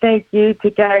 and thank you to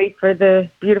Gary for the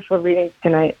beautiful readings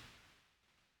tonight.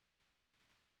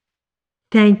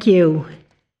 Thank you.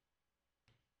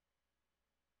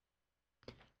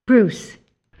 Bruce.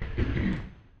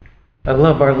 I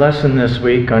love our lesson this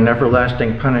week on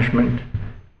everlasting punishment,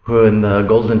 when the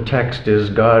golden text is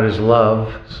God is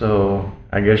love, so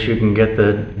I guess you can get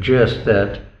the gist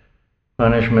that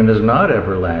punishment is not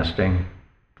everlasting.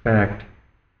 In fact,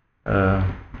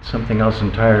 something else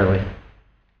entirely.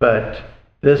 But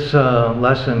this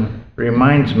lesson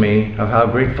reminds me of how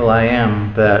grateful I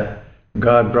am that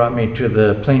God brought me to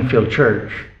the Plainfield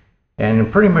Church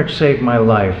and pretty much saved my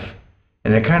life.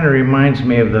 And it kind of reminds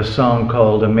me of the song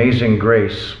called Amazing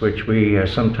Grace, which we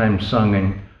sometimes sung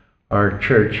in our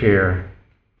church here.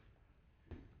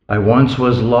 I once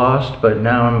was lost, but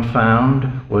now I'm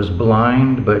found, was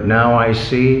blind, but now I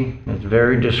see. It's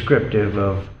very descriptive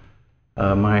of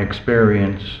my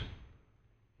experience.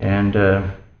 And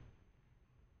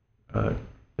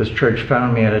this church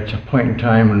found me at a point in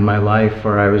time in my life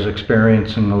where I was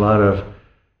experiencing a lot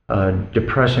of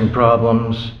depressing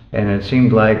problems, and it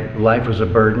seemed like life was a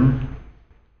burden.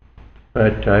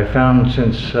 But I found,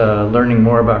 since learning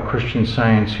more about Christian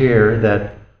Science here,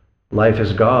 that life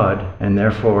is God, and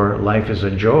therefore life is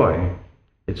a joy.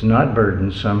 It's not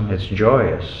burdensome, it's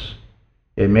joyous.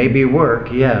 It may be work,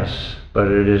 yes, but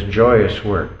it is joyous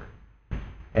work.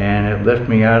 And it lifted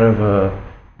me out of a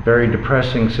very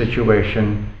depressing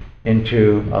situation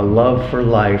into a love for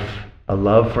life, a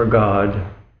love for God,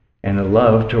 and a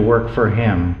love to work for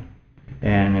Him.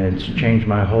 And it's changed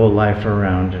my whole life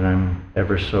around, and I'm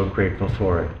ever so grateful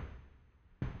for it.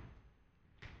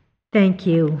 Thank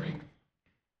you.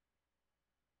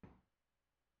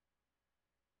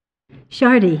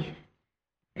 Shardy.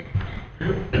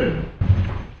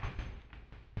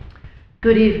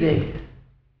 Good evening.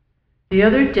 The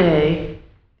other day,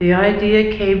 the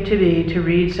idea came to me to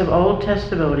read some old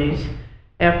testimonies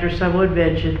after someone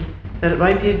mentioned that it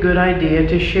might be a good idea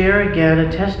to share again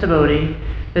a testimony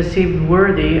that seemed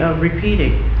worthy of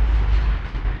repeating.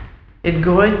 In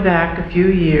going back a few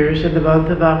years in the month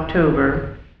of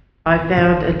October, I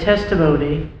found a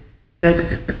testimony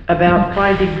about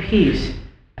finding peace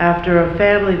after a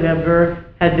family member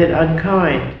had been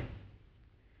unkind.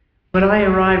 When I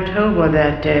arrived home on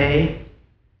that day,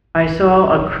 I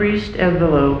saw a creased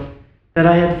envelope that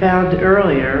I had found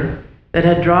earlier that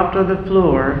had dropped on the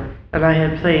floor and I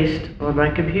had placed on my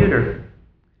computer.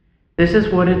 This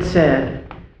is what it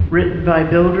said, written by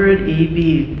Mildred E.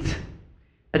 Beans,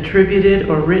 attributed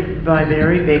or written by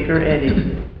Mary Baker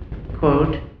Eddy.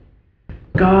 Quote,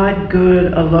 God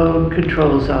good alone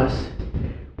controls us.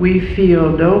 We feel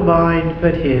no mind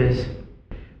but His.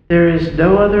 There is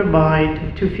no other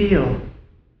mind to feel.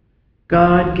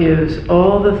 God gives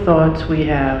all the thoughts we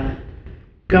have,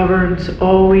 governs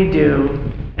all we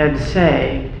do and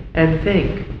say and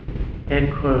think.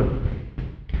 End quote.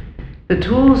 The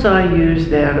tools I use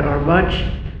then are much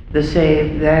the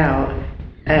same now,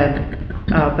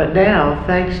 but now,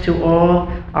 thanks to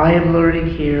all I am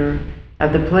learning here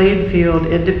at the Plainfield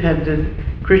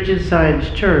Independent Christian Science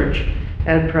Church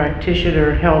and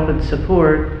practitioner help and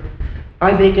support,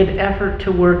 I make an effort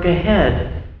to work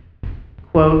ahead,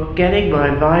 quote, getting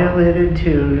my violin in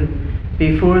tune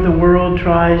before the world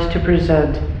tries to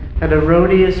present an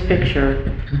erroneous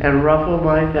picture and ruffle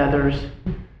my feathers.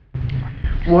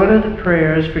 One of the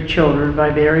prayers for children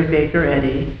by Mary Baker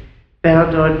Eddy,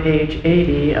 found on page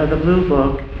 80 of the Blue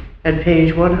Book and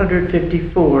page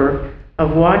 154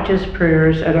 of Watch's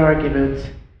Prayers and Arguments,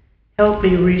 helped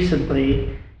me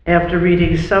recently after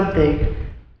reading something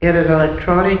in an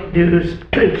electronic news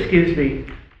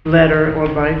letter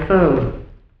on my phone.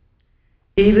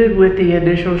 Even with the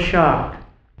initial shock,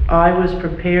 I was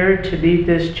prepared to meet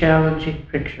this challenging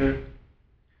picture.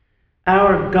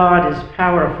 Our God is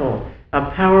powerful,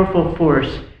 a powerful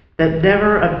force that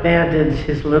never abandons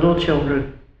his little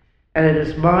children, and it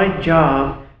is my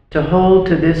job to hold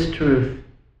to this truth.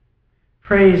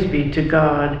 Praise be to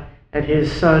God and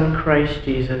his Son, Christ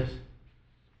Jesus.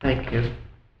 Thank you.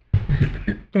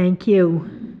 Thank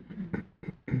you.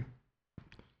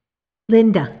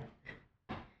 Linda.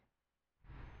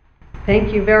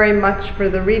 Thank you very much for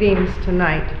the readings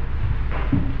tonight.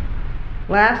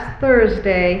 Last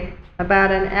Thursday,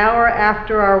 about an hour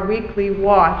after our weekly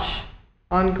watch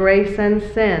on grace and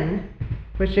sin,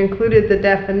 which included the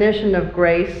definition of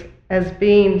grace as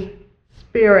being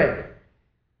spirit,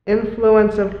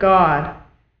 influence of God,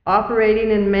 operating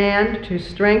in man to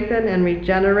strengthen and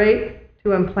regenerate,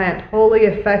 to implant holy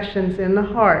affections in the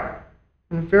heart,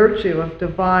 and virtue of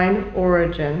divine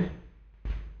origin.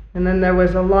 And then there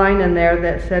was a line in there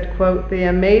that said, quote, "The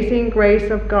amazing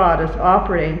grace of God is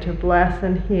operating to bless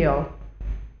and heal,"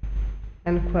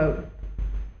 end quote.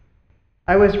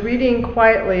 I was reading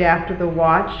quietly after the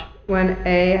watch when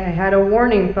I had a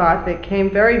warning thought that came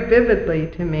very vividly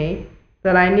to me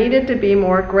that I needed to be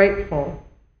more grateful.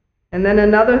 And then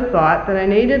another thought that I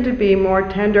needed to be more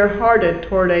tender-hearted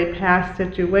toward a past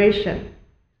situation.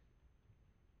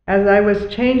 As I was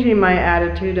changing my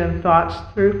attitude and thoughts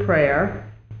through prayer,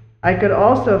 I could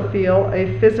also feel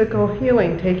a physical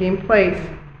healing taking place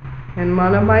in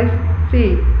one of my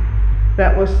feet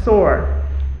that was sore.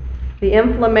 The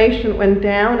inflammation went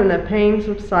down and the pain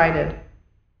subsided.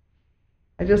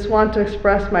 I just want to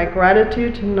express my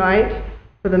gratitude tonight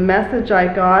for the message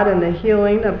I got and the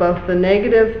healing of both the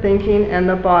negative thinking and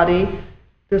the body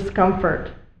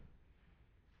discomfort.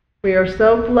 We are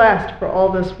so blessed for all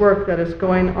this work that is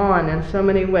going on in so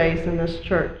many ways in this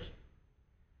church.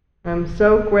 I'm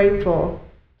so grateful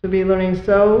to be learning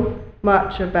so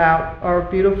much about our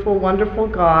beautiful, wonderful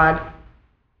God,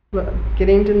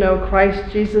 getting to know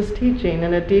Christ Jesus' teaching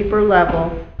in a deeper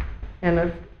level,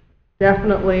 and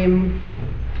definitely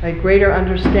a greater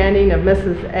understanding of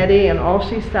Mrs. Eddy and all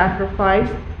she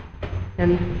sacrificed,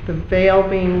 and the veil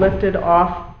being lifted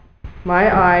off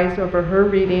my eyes over her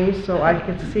readings so I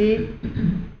could see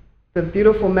the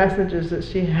beautiful messages that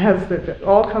she has that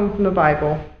all come from the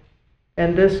Bible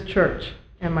and this church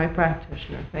and my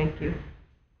practitioner. Thank you.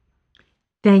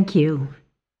 Thank you.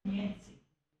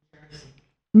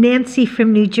 Nancy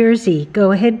from New Jersey.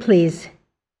 Go ahead, please.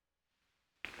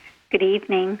 Good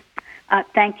evening.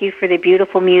 Thank you for the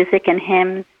beautiful music and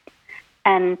hymns.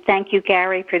 And thank you,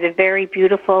 Gary, for the very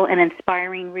beautiful and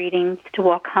inspiring readings to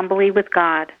walk humbly with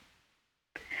God.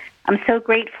 I'm so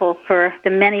grateful for the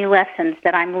many lessons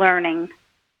that I'm learning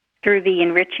through the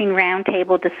enriching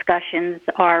roundtable discussions,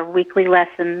 our weekly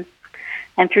lessons,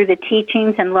 and through the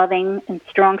teachings and loving and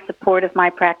strong support of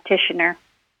my practitioner.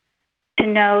 To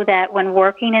know that when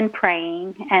working and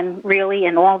praying, and really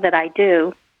in all that I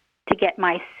do, to get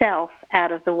myself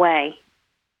out of the way,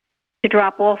 to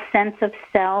drop all sense of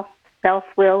self,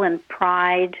 self-will and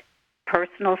pride,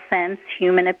 personal sense,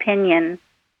 human opinion,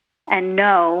 and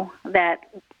know that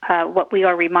what we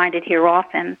are reminded here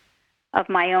often, of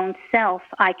my own self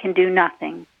I can do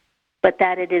nothing, but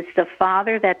that it is the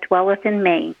Father that dwelleth in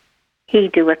me, he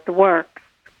doeth the work.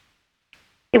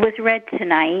 It was read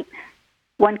tonight,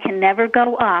 one can never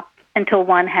go up until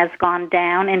one has gone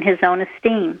down in his own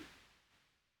esteem.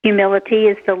 Humility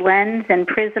is the lens and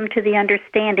prism to the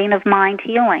understanding of mind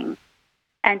healing,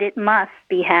 and it must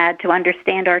be had to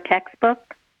understand our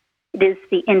textbook. It is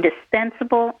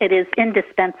indispensable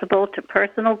to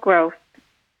personal growth,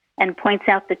 and points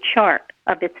out the chart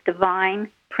of its divine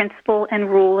principle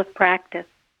and rule of practice.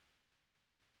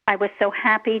 I was so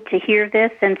happy to hear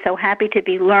this and so happy to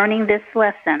be learning this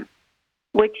lesson,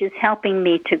 which is helping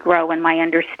me to grow in my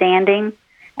understanding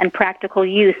and practical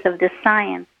use of this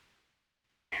science.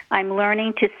 I'm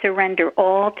learning to surrender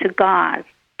all to God,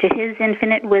 to his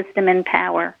infinite wisdom and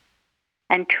power,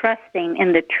 and trusting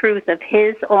in the truth of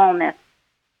his allness,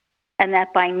 and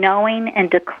that by knowing and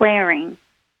declaring,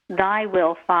 "Thy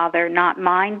will, Father, not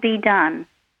mine be done,"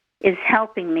 is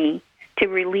helping me to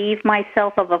relieve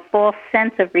myself of a false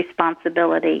sense of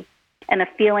responsibility and a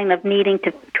feeling of needing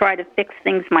to try to fix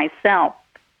things myself.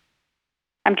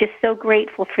 I'm just so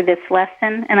grateful for this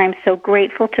lesson, and I'm so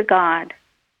grateful to God,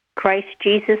 Christ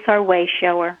Jesus, our way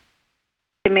shower,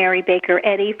 to Mary Baker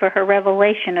Eddy for her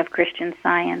revelation of Christian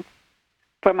Science,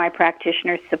 for my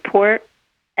practitioner's support,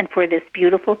 and for this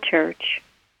beautiful church.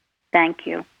 Thank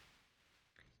you.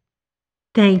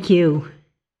 Thank you.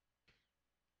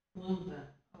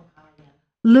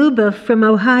 Luba from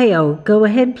Ohio. Go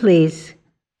ahead, please.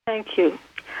 Thank you.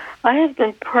 I have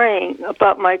been praying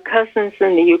about my cousins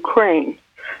in the Ukraine.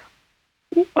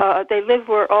 They live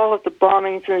where all of the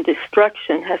bombings and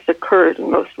destruction has occurred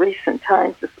in most recent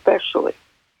times, especially.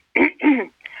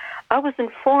 I was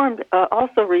informed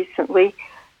also recently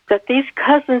that these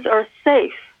cousins are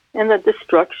safe and the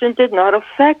destruction did not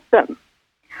affect them.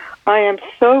 I am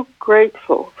so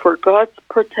grateful for God's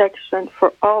protection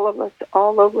for all of us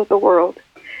all over the world,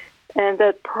 and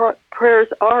that prayers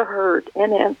are heard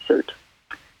and answered.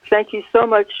 Thank you so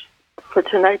much for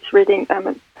tonight's reading.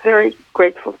 I'm very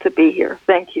grateful to be here.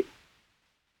 Thank you.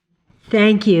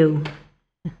 Thank you.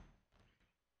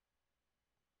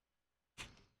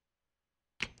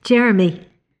 Jeremy.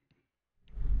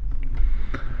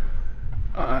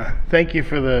 Thank you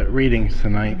for the readings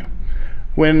tonight.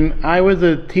 When I was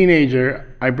a teenager,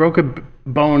 I broke a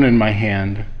bone in my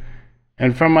hand,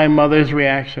 and from my mother's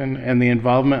reaction and the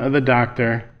involvement of the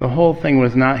doctor, the whole thing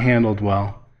was not handled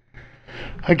well.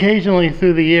 Occasionally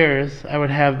through the years, I would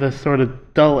have this sort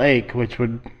of dull ache, which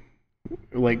would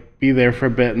be there for a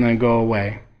bit and then go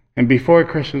away. And before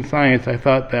Christian Science, I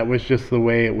thought that was just the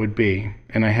way it would be,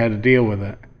 and I had to deal with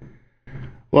it.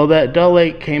 Well, that dull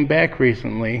ache came back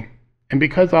recently, and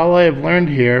because all I have learned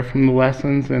here from the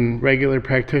lessons and regular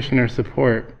practitioner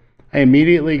support, I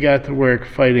immediately got to work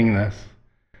fighting this.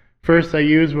 First, I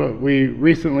used what we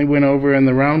recently went over in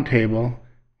the round table,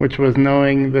 which was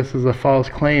knowing this is a false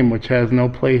claim which has no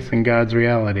place in God's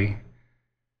reality.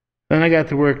 Then I got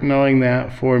to work knowing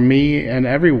that for me and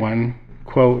everyone,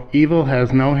 quote, evil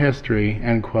has no history,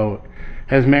 end quote,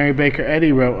 as Mary Baker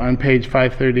Eddy wrote on page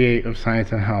 538 of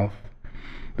Science and Health.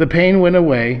 The pain went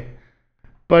away,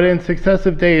 but in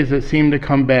successive days it seemed to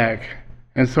come back,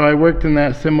 and so I worked in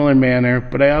that similar manner,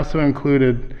 but I also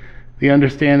included the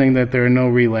understanding that there are no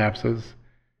relapses,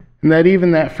 and that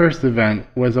even that first event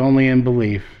was only in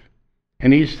belief.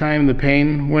 And each time the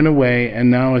pain went away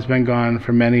and now has been gone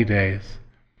for many days.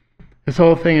 This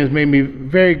whole thing has made me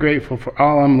very grateful for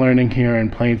all I'm learning here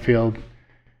in Plainfield,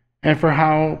 and for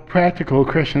how practical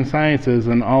Christian Science is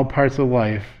in all parts of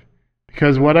life,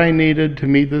 because what I needed to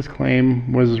meet this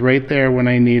claim was right there when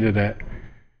I needed it.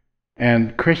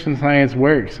 And Christian Science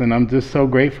works, and I'm just so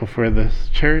grateful for this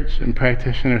church and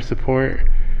practitioner support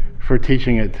for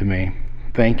teaching it to me.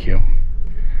 Thank you.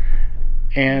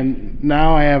 And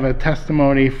now I have a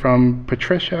testimony from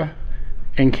Patricia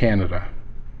in Canada.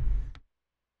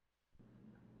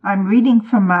 I'm reading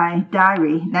from my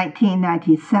diary,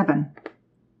 1997.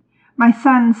 My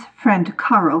son's friend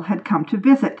Carl had come to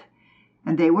visit,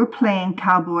 and they were playing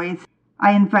cowboys.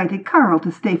 I invited Carl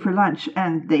to stay for lunch,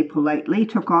 and they politely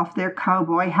took off their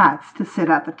cowboy hats to sit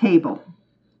at the table.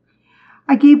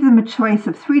 I gave them a choice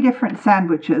of 3 different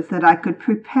sandwiches that I could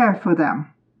prepare for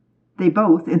them. They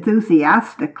both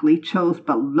enthusiastically chose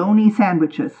bologna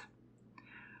sandwiches.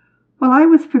 While I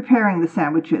was preparing the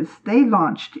sandwiches, they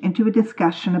launched into a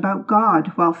discussion about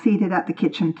God while seated at the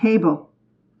kitchen table.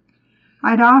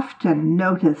 I'd often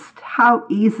noticed how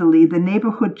easily the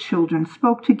neighborhood children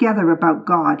spoke together about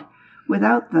God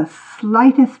without the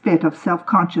slightest bit of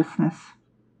self-consciousness.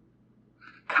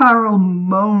 Carl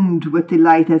moaned with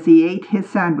delight as he ate his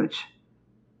sandwich,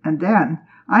 and then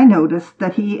I noticed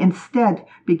that he instead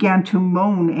began to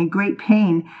moan in great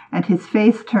pain, and his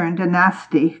face turned a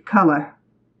nasty color.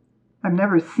 I've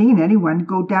never seen anyone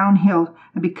go downhill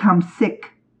and become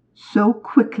sick so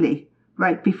quickly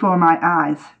right before my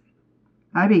eyes.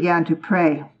 I began to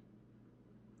pray.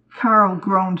 Carl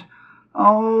groaned,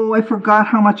 "Oh, I forgot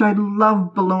how much I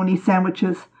love bologna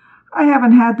sandwiches. I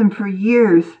haven't had them for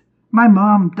years. My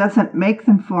mom doesn't make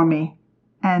them for me."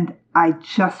 And I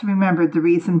just remembered the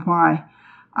reason why.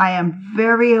 I am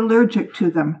very allergic to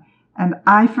them, and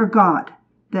I forgot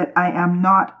that I am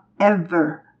not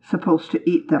ever supposed to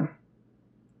eat them.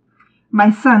 My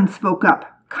son spoke up.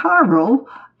 "Carl,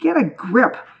 get a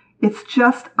grip. It's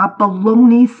just a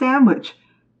bologna sandwich.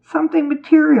 Something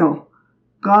material.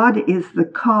 God is the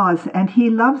cause, and he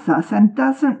loves us and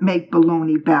doesn't make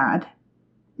bologna bad.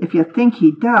 If you think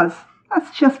he does,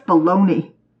 that's just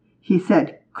bologna," he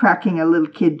said, cracking a little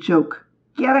kid joke.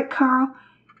 "Get it, Carl?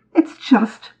 It's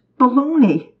just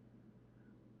bologna."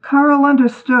 Carl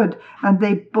understood, and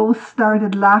they both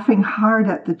started laughing hard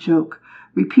at the joke,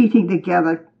 repeating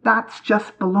together, "That's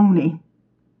just bologna."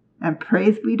 And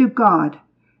praise be to God,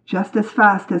 just as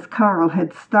fast as Carl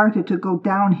had started to go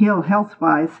downhill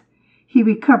health-wise, he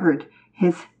recovered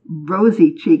his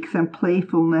rosy cheeks and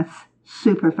playfulness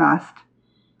super fast.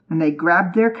 And they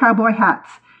grabbed their cowboy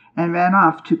hats and ran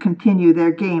off to continue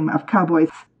their game of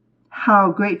cowboys.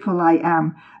 How grateful I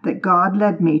am that God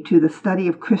led me to the study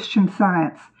of Christian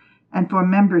Science and for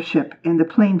membership in the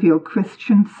Plainfield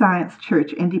Christian Science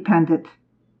Church Independent.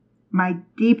 My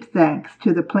deep thanks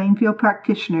to the Plainfield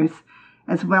practitioners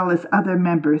as well as other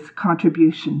members'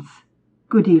 contributions.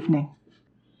 Good evening.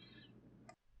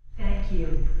 Thank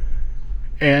you.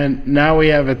 And now we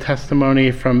have a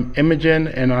testimony from Imogen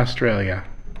in Australia.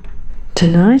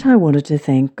 Tonight I wanted to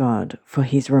thank God for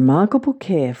his remarkable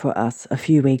care for us a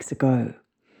few weeks ago.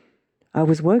 I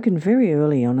was woken very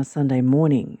early on a Sunday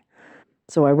morning,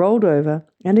 so I rolled over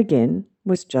and again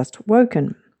was just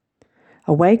woken.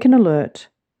 Awake and alert,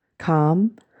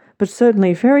 calm, but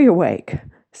certainly very awake,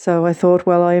 so I thought,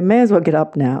 well, I may as well get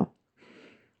up now.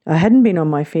 I hadn't been on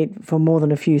my feet for more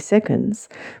than a few seconds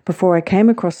before I came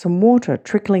across some water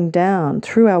trickling down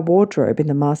through our wardrobe in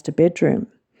the master bedroom.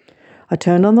 I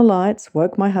turned on the lights,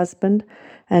 woke my husband,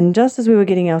 and just as we were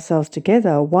getting ourselves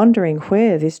together, wondering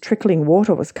where this trickling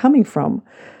water was coming from,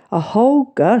 a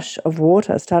whole gush of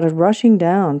water started rushing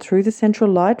down through the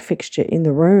central light fixture in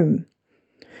the room.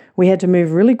 We had to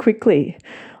move really quickly.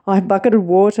 I bucketed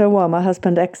water while my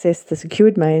husband accessed the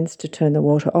secured mains to turn the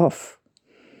water off.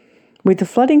 With the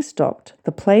flooding stopped,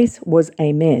 the place was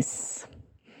a mess.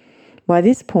 By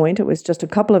this point, it was just a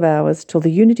couple of hours till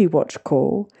the Unity Watch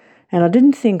call, and I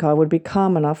didn't think I would be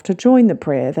calm enough to join the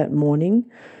prayer that morning,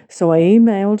 so I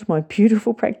emailed my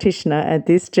beautiful practitioner at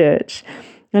this church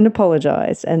and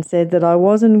apologised and said that I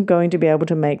wasn't going to be able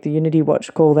to make the Unity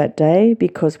Watch call that day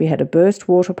because we had a burst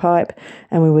water pipe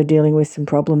and we were dealing with some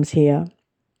problems here.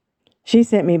 She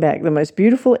sent me back the most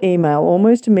beautiful email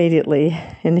almost immediately,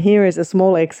 and here is a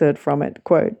small excerpt from it,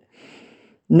 quote,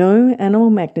 "No animal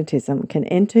magnetism can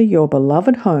enter your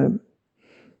beloved home.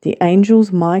 The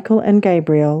angels Michael and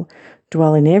Gabriel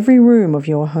dwell in every room of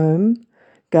your home,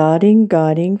 guarding,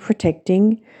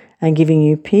 protecting, and giving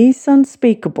you peace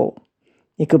unspeakable.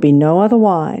 It could be no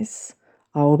otherwise.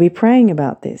 I will be praying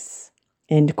about this."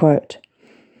 End quote.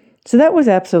 So that was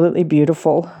absolutely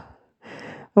beautiful.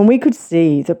 When we could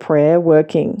see the prayer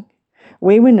working,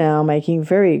 we were now making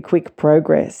very quick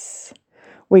progress.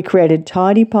 We created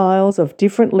tidy piles of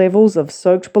different levels of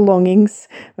soaked belongings,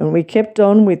 and we kept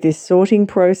on with this sorting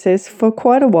process for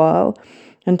quite a while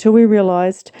until we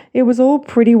realised it was all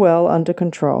pretty well under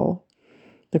control.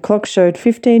 The clock showed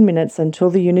 15 minutes until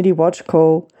the Unity Watch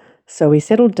call, so we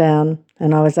settled down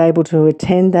and I was able to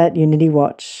attend that Unity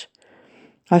Watch.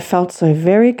 I felt so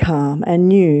very calm and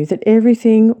knew that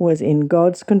everything was in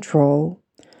God's control.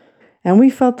 And we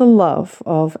felt the love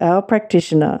of our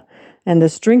practitioner and the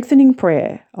strengthening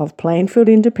prayer of Plainfield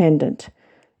Independent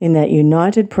in that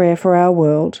united prayer for our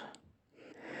world.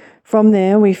 From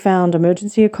there, we found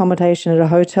emergency accommodation at a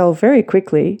hotel very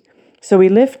quickly, so we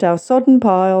left our sodden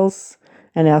piles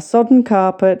and our sodden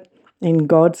carpet in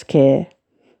God's care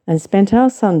and spent our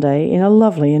Sunday in a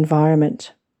lovely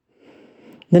environment.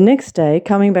 The next day,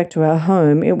 coming back to our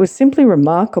home, it was simply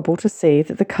remarkable to see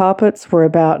that the carpets were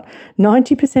about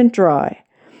 90% dry.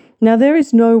 Now, there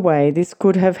is no way this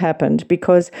could have happened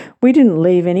because we didn't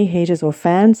leave any heaters or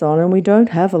fans on and we don't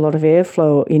have a lot of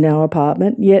airflow in our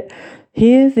apartment, yet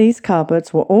here these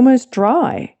carpets were almost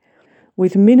dry.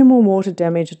 With minimal water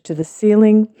damage to the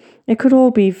ceiling, it could all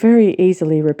be very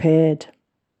easily repaired.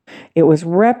 It was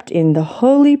wrapped in the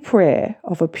holy prayer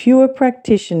of a pure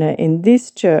practitioner in this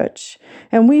church,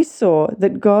 and we saw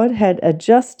that God had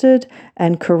adjusted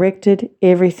and corrected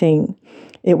everything.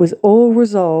 It was all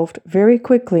resolved very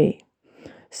quickly.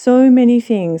 So many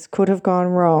things could have gone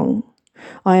wrong.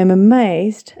 I am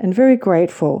amazed and very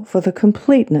grateful for the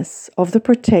completeness of the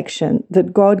protection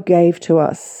that God gave to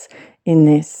us in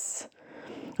this.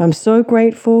 I'm so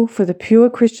grateful for the pure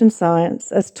Christian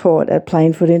Science as taught at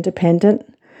Plainfield Independent,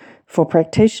 for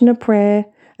practitioner prayer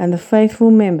and the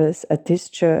faithful members at this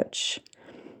church.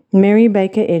 Mary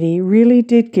Baker Eddy really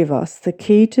did give us the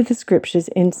key to the scriptures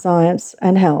in science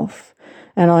and health,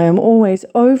 and I am always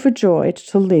overjoyed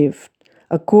to live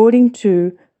according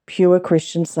to pure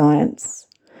Christian Science.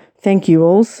 Thank you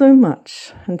all so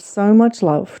much, and so much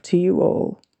love to you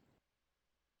all.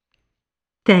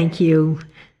 Thank you.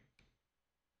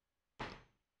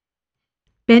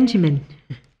 Benjamin.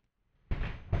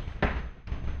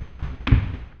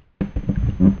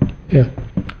 Yeah,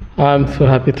 I'm so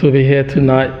happy to be here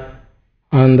tonight,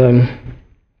 and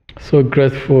so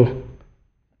grateful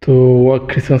to what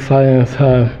Christian Science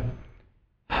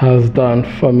has done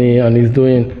for me and is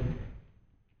doing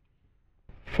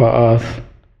for us.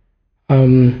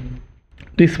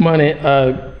 This morning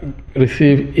I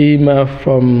received email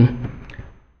from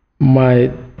my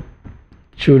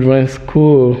children's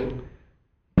school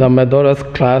that my daughter's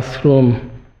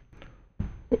classroom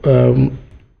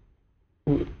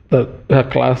that her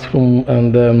classroom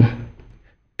and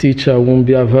teacher won't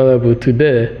be available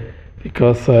today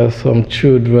because some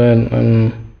children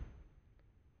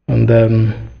and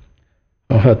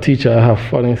her teacher have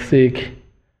fallen sick,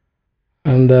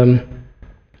 And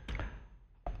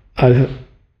I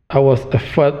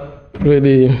felt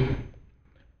really,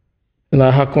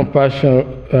 I had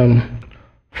compassion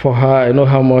for her. I know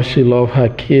how much she loved her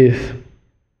kids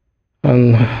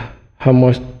and how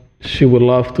much she would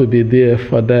love to be there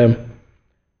for them.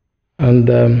 And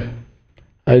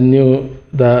I knew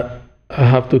that I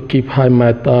have to keep her in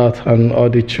my thoughts and all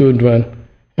the children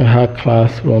in her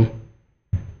classroom.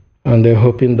 And they're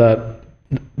hoping that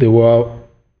they were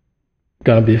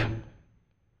going to be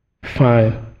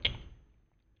fine.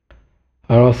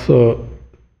 I also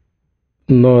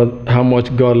know how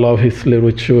much God loves his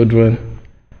little children,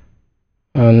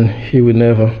 and he will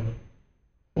never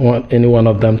want any one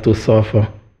of them to suffer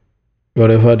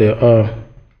wherever they are.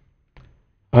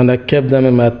 And I kept them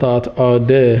in my thoughts all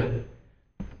day.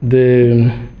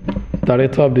 The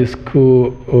director of the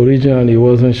school originally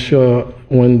wasn't sure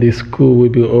when the school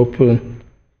would be open,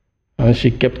 and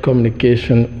she kept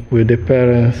communication with the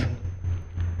parents.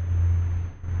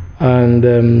 And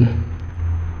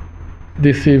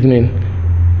this evening,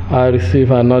 I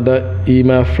received another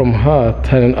email from her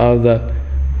telling us that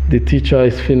the teacher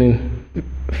is feeling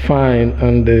fine,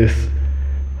 and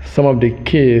some of the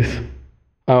kids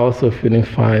are also feeling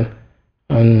fine,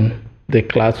 and the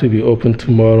class will be open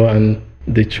tomorrow, and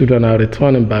the children are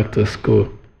returning back to school.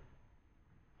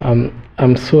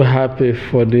 I'm so happy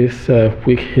for this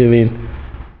quick healing,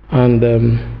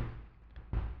 and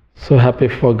so happy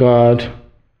for God,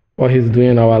 what he's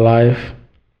doing in our life,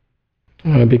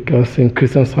 because in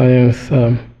Christian Science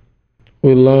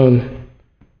we learn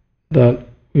that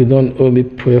we don't only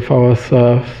pray for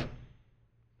ourselves,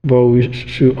 but we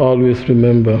should always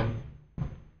remember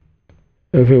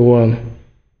everyone,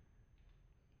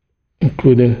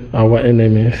 including our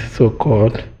enemies,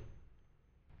 so-called.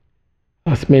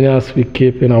 As many as we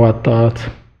keep in our thoughts,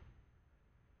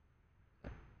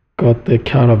 God take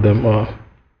care of them all.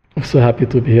 I'm so happy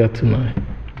to be here tonight.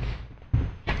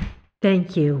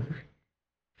 Thank you.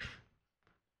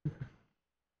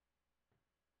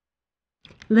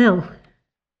 Lil.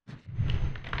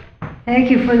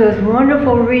 Thank you for those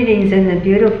wonderful readings and the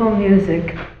beautiful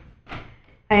music.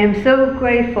 I am so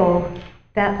grateful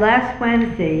that last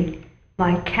Wednesday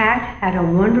my cat had a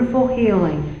wonderful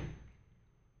healing.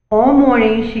 All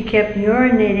morning she kept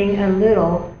urinating a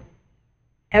little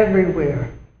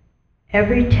everywhere,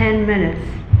 every 10 minutes.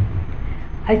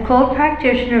 I called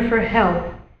practitioner for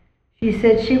help. She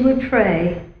said she would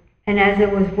pray, and as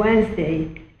it was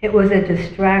Wednesday, it was a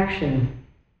distraction.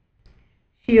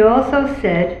 She also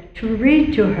said to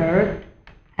read to her,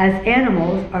 as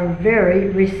animals are very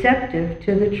receptive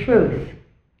to the truth.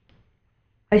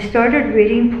 I started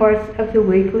reading parts of the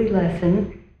weekly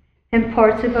lesson and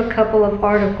parts of a couple of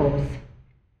articles.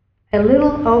 A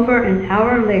little over an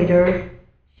hour later,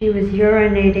 she was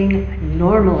urinating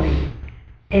normally,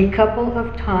 a couple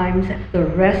of times the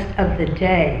rest of the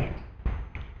day.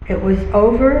 It was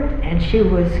over and she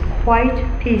was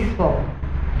quite peaceful.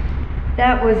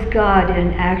 That was God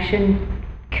in action,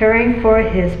 caring for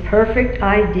his perfect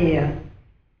idea.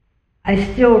 I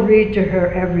still read to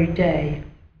her every day.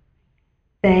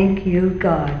 Thank you,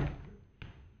 God.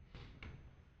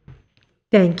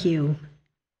 Thank you.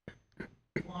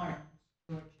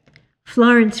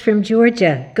 Florence from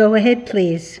Georgia. Go ahead,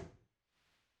 please.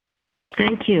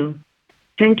 Thank you.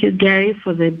 Thank you, Gary,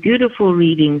 for the beautiful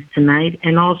readings tonight,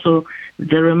 and also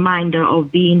the reminder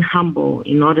of being humble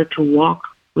in order to walk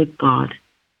with God.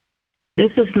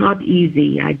 This is not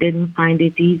easy. I didn't find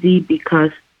it easy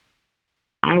because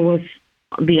I was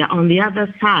on the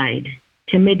other side,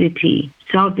 timidity,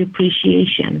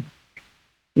 self-depreciation,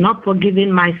 not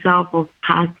forgiving myself of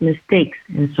past mistakes,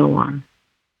 and so on.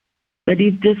 But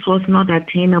if this was not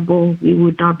attainable, we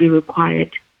would not be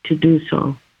required to do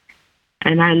so.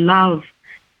 And I love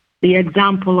the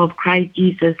example of Christ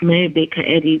Jesus, Mary Baker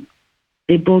Eddy.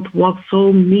 They both walked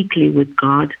so meekly with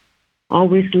God,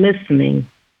 always listening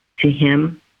to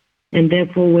him, and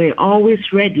therefore we're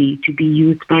always ready to be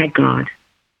used by God.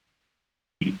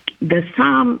 The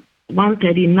Psalm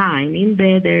 139, in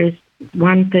there's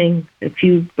one thing, a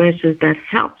few verses that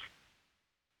helps,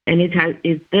 and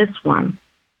is this one,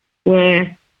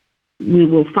 where we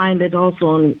will find it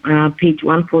also on page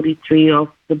 143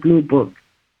 of the Blue Book.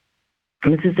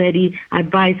 Mrs. Eddy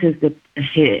advises the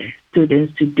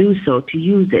students to do so, to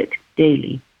use it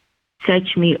daily.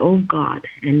 Search me, O God,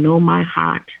 and know my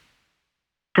heart.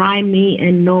 Try me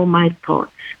and know my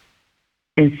thoughts,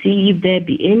 and see if there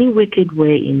be any wicked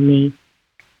way in me,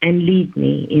 and lead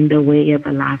me in the way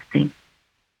everlasting.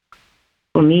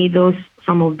 For me,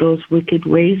 some of those wicked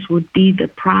ways would be the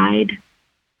pride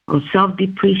or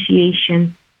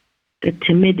self-depreciation, the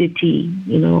timidity,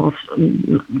 of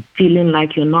feeling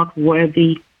like you're not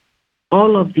worthy.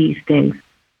 All of these things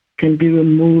can be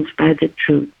removed by the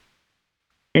truth.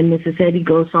 And Mrs. Eddy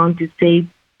goes on to say,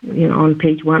 on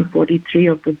page 143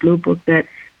 of the Blue Book, that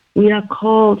we are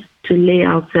called to lay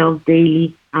ourselves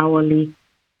daily, hourly,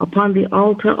 upon the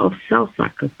altar of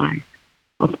self-sacrifice,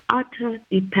 of utter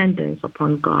dependence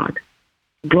upon God,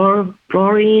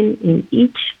 glorying in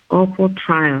each awful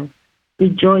trial,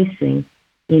 rejoicing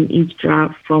in each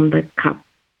draught from the cup,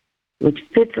 which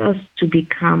fits us to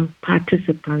become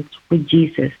participants with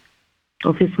Jesus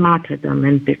of his martyrdom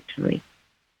and victory.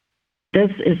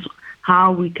 This is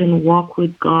how we can walk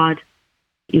with God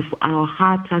if our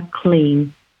hearts are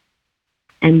clean,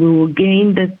 and we will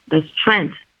gain the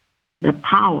strength, the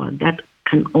power that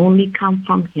can only come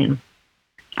from him.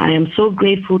 I am so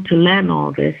grateful to learn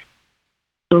all this,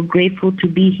 so grateful to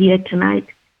be here tonight,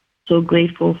 so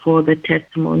grateful for the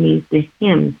testimonies, the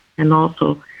hymns, and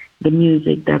also the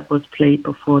music that was played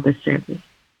before the service.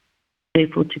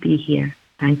 Grateful to be here.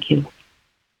 Thank you.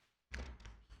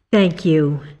 Thank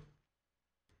you.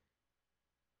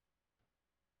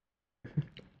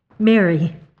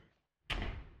 Mary.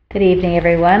 Good evening,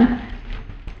 everyone.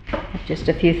 Just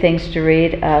a few things to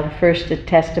read. First, a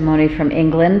testimony from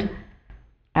England.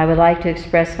 I would like to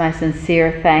express my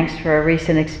sincere thanks for a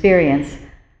recent experience.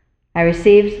 I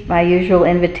received my usual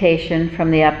invitation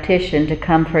from the optician to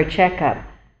come for a checkup.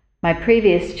 My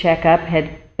previous checkup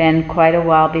had been quite a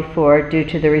while before due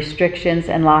to the restrictions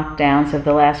and lockdowns of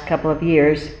the last couple of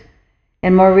years,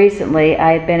 and more recently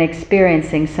I had been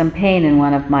experiencing some pain in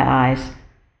one of my eyes.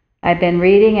 I've been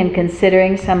reading and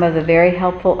considering some of the very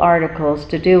helpful articles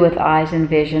to do with eyes and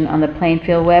vision on the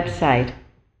Plainfield website.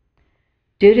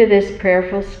 Due to this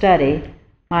prayerful study,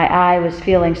 my eye was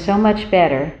feeling so much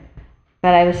better,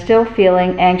 but I was still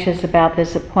feeling anxious about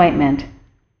this appointment.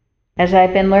 As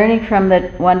I've been learning from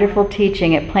the wonderful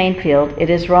teaching at Plainfield,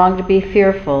 it is wrong to be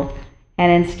fearful,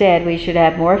 and instead we should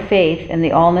have more faith in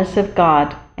the allness of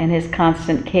God and his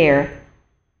constant care.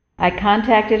 I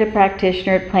contacted a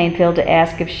practitioner at Plainfield to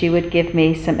ask if she would give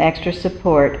me some extra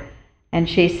support, and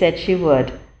she said she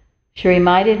would. She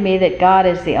reminded me that God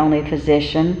is the only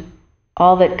physician.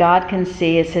 All that God can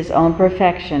see is his own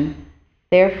perfection.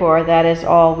 Therefore, that is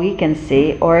all we can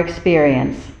see or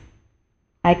experience.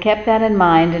 I kept that in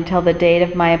mind until the date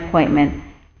of my appointment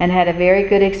and had a very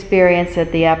good experience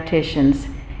at the optician's.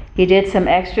 He did some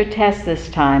extra tests this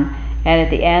time, and at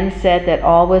the end said that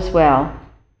all was well,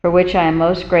 for which I am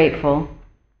most grateful.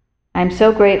 I'm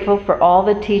so grateful for all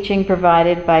the teaching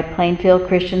provided by Plainfield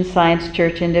Christian Science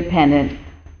Church Independent,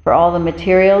 for all the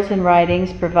materials and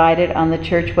writings provided on the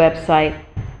church website,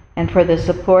 and for the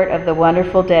support of the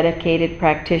wonderful dedicated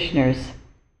practitioners.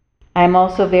 I am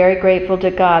also very grateful to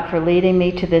God for leading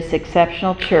me to this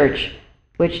exceptional church,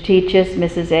 which teaches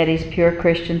Mrs. Eddy's pure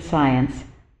Christian Science.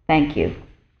 Thank you.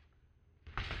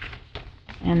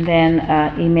 And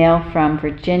then email from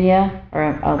Virginia, or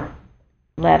a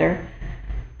letter.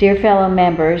 Dear fellow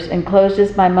members, enclosed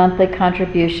is my monthly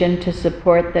contribution to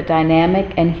support the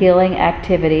dynamic and healing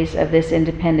activities of this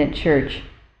independent church.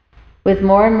 With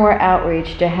more and more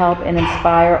outreach to help and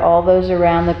inspire all those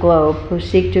around the globe who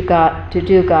seek to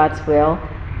do God's will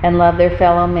and love their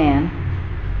fellow man,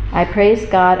 I praise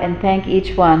God and thank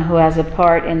each one who has a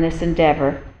part in this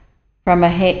endeavor. From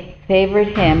a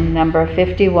favorite hymn, number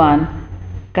 51,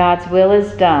 God's will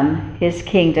is done, his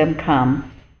kingdom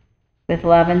come. With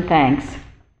love and thanks.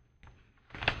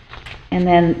 And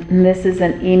then this is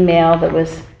an email that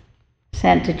was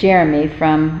sent to Jeremy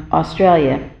from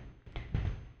Australia.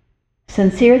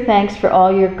 Sincere thanks for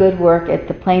all your good work at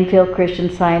the Plainfield Christian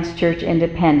Science Church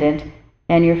Independent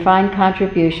and your fine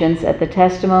contributions at the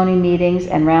testimony meetings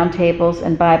and roundtables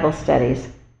and Bible studies.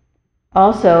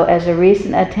 Also, as a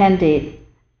recent attendee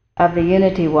of the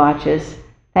Unity Watches,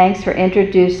 thanks for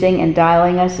introducing and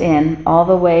dialing us in all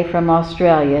the way from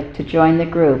Australia to join the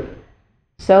group.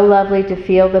 So lovely to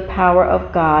feel the power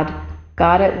of God,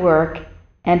 God at work,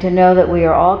 and to know that we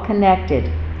are all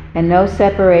connected and no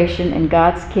separation in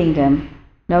God's kingdom,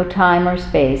 no time or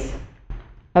space.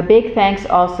 A big thanks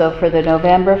also for the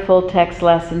November full text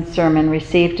lesson sermon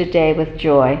received today with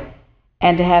joy,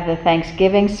 and to have the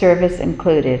Thanksgiving service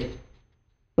included.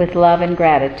 With love and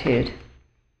gratitude.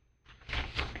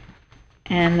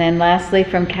 And then lastly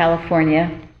from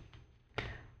California.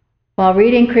 While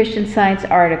reading Christian Science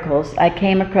articles, I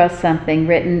came across something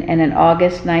written in an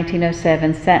August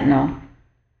 1907 Sentinel.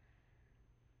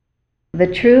 The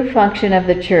true function of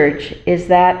the church is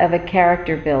that of a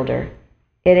character builder.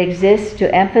 It exists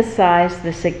to emphasize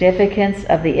the significance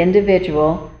of the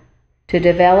individual, to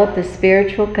develop the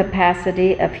spiritual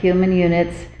capacity of human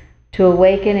units to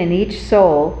awaken in each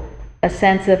soul a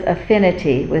sense of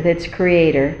affinity with its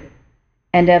Creator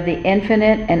and of the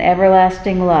infinite and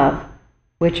everlasting love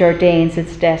which ordains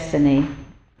its destiny.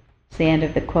 It's the end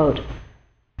of the quote.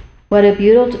 What a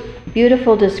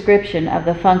beautiful description of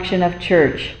the function of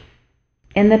church.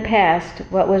 In the past,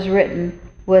 what was written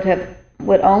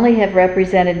would only have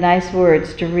represented nice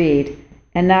words to read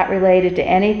and not related to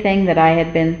anything that I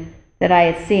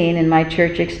had seen in my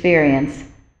church experience.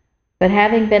 But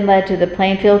having been led to the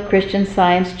Plainfield Christian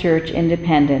Science Church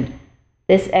Independent,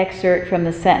 this excerpt from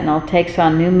the Sentinel takes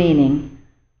on new meaning.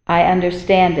 I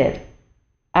understand it.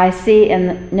 I see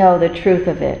and know the truth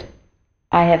of it.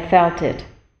 I have felt it.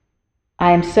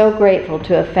 I am so grateful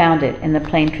to have found it in the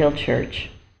Plainfield Church.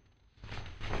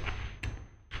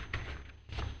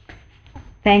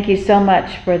 Thank you so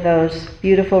much for those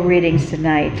beautiful readings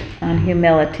tonight on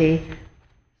humility.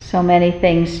 So many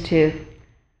things to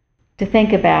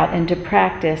think about and to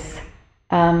practice.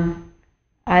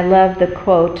 I love the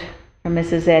quote from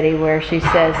Mrs. Eddy where she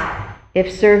says,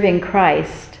 "If serving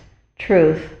Christ,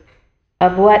 truth,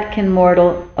 of what can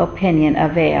mortal opinion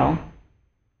avail?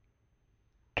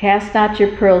 Cast not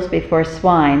your pearls before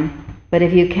swine, but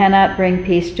if you cannot bring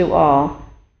peace to all,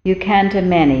 you can to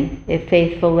many, if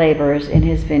faithful laborers in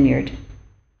his vineyard."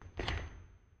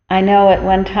 I know at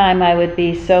one time I would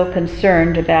be so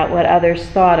concerned about what others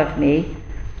thought of me,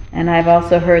 and I've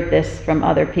also heard this from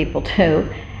other people too,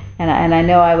 and I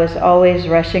know I was always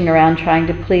rushing around trying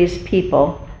to please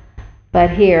people,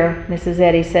 but here Mrs.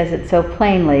 Eddy says it so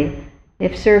plainly,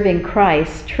 if serving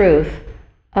Christ, truth,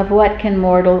 of what can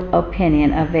mortal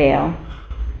opinion avail?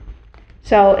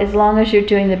 So as long as you're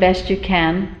doing the best you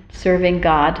can, serving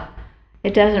God,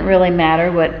 it doesn't really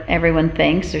matter what everyone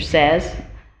thinks or says.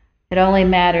 It only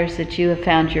matters that you have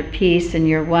found your peace and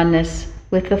your oneness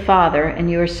with the Father, and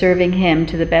you are serving Him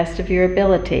to the best of your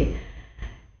ability.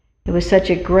 It was such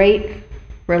a great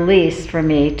release for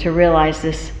me to realize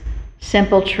this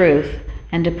simple truth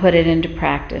and to put it into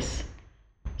practice.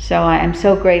 So I am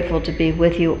so grateful to be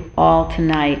with you all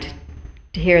tonight,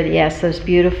 to hear,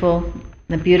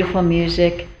 the beautiful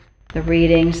music, the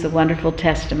readings, the wonderful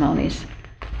testimonies,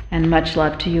 and much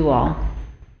love to you all.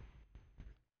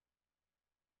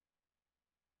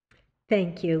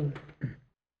 Thank you.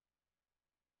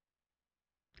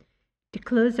 To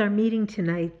close our meeting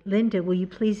tonight, Linda, will you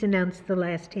please announce the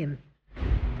last hymn?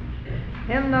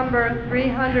 Hymn number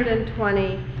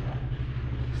 320.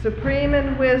 Supreme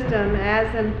in wisdom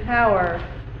as in power,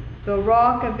 the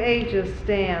Rock of Ages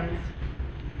stands.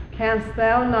 Canst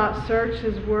thou not search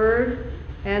his word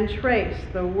and trace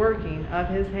the working of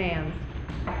his hands?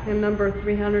 Hymn number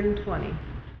 320.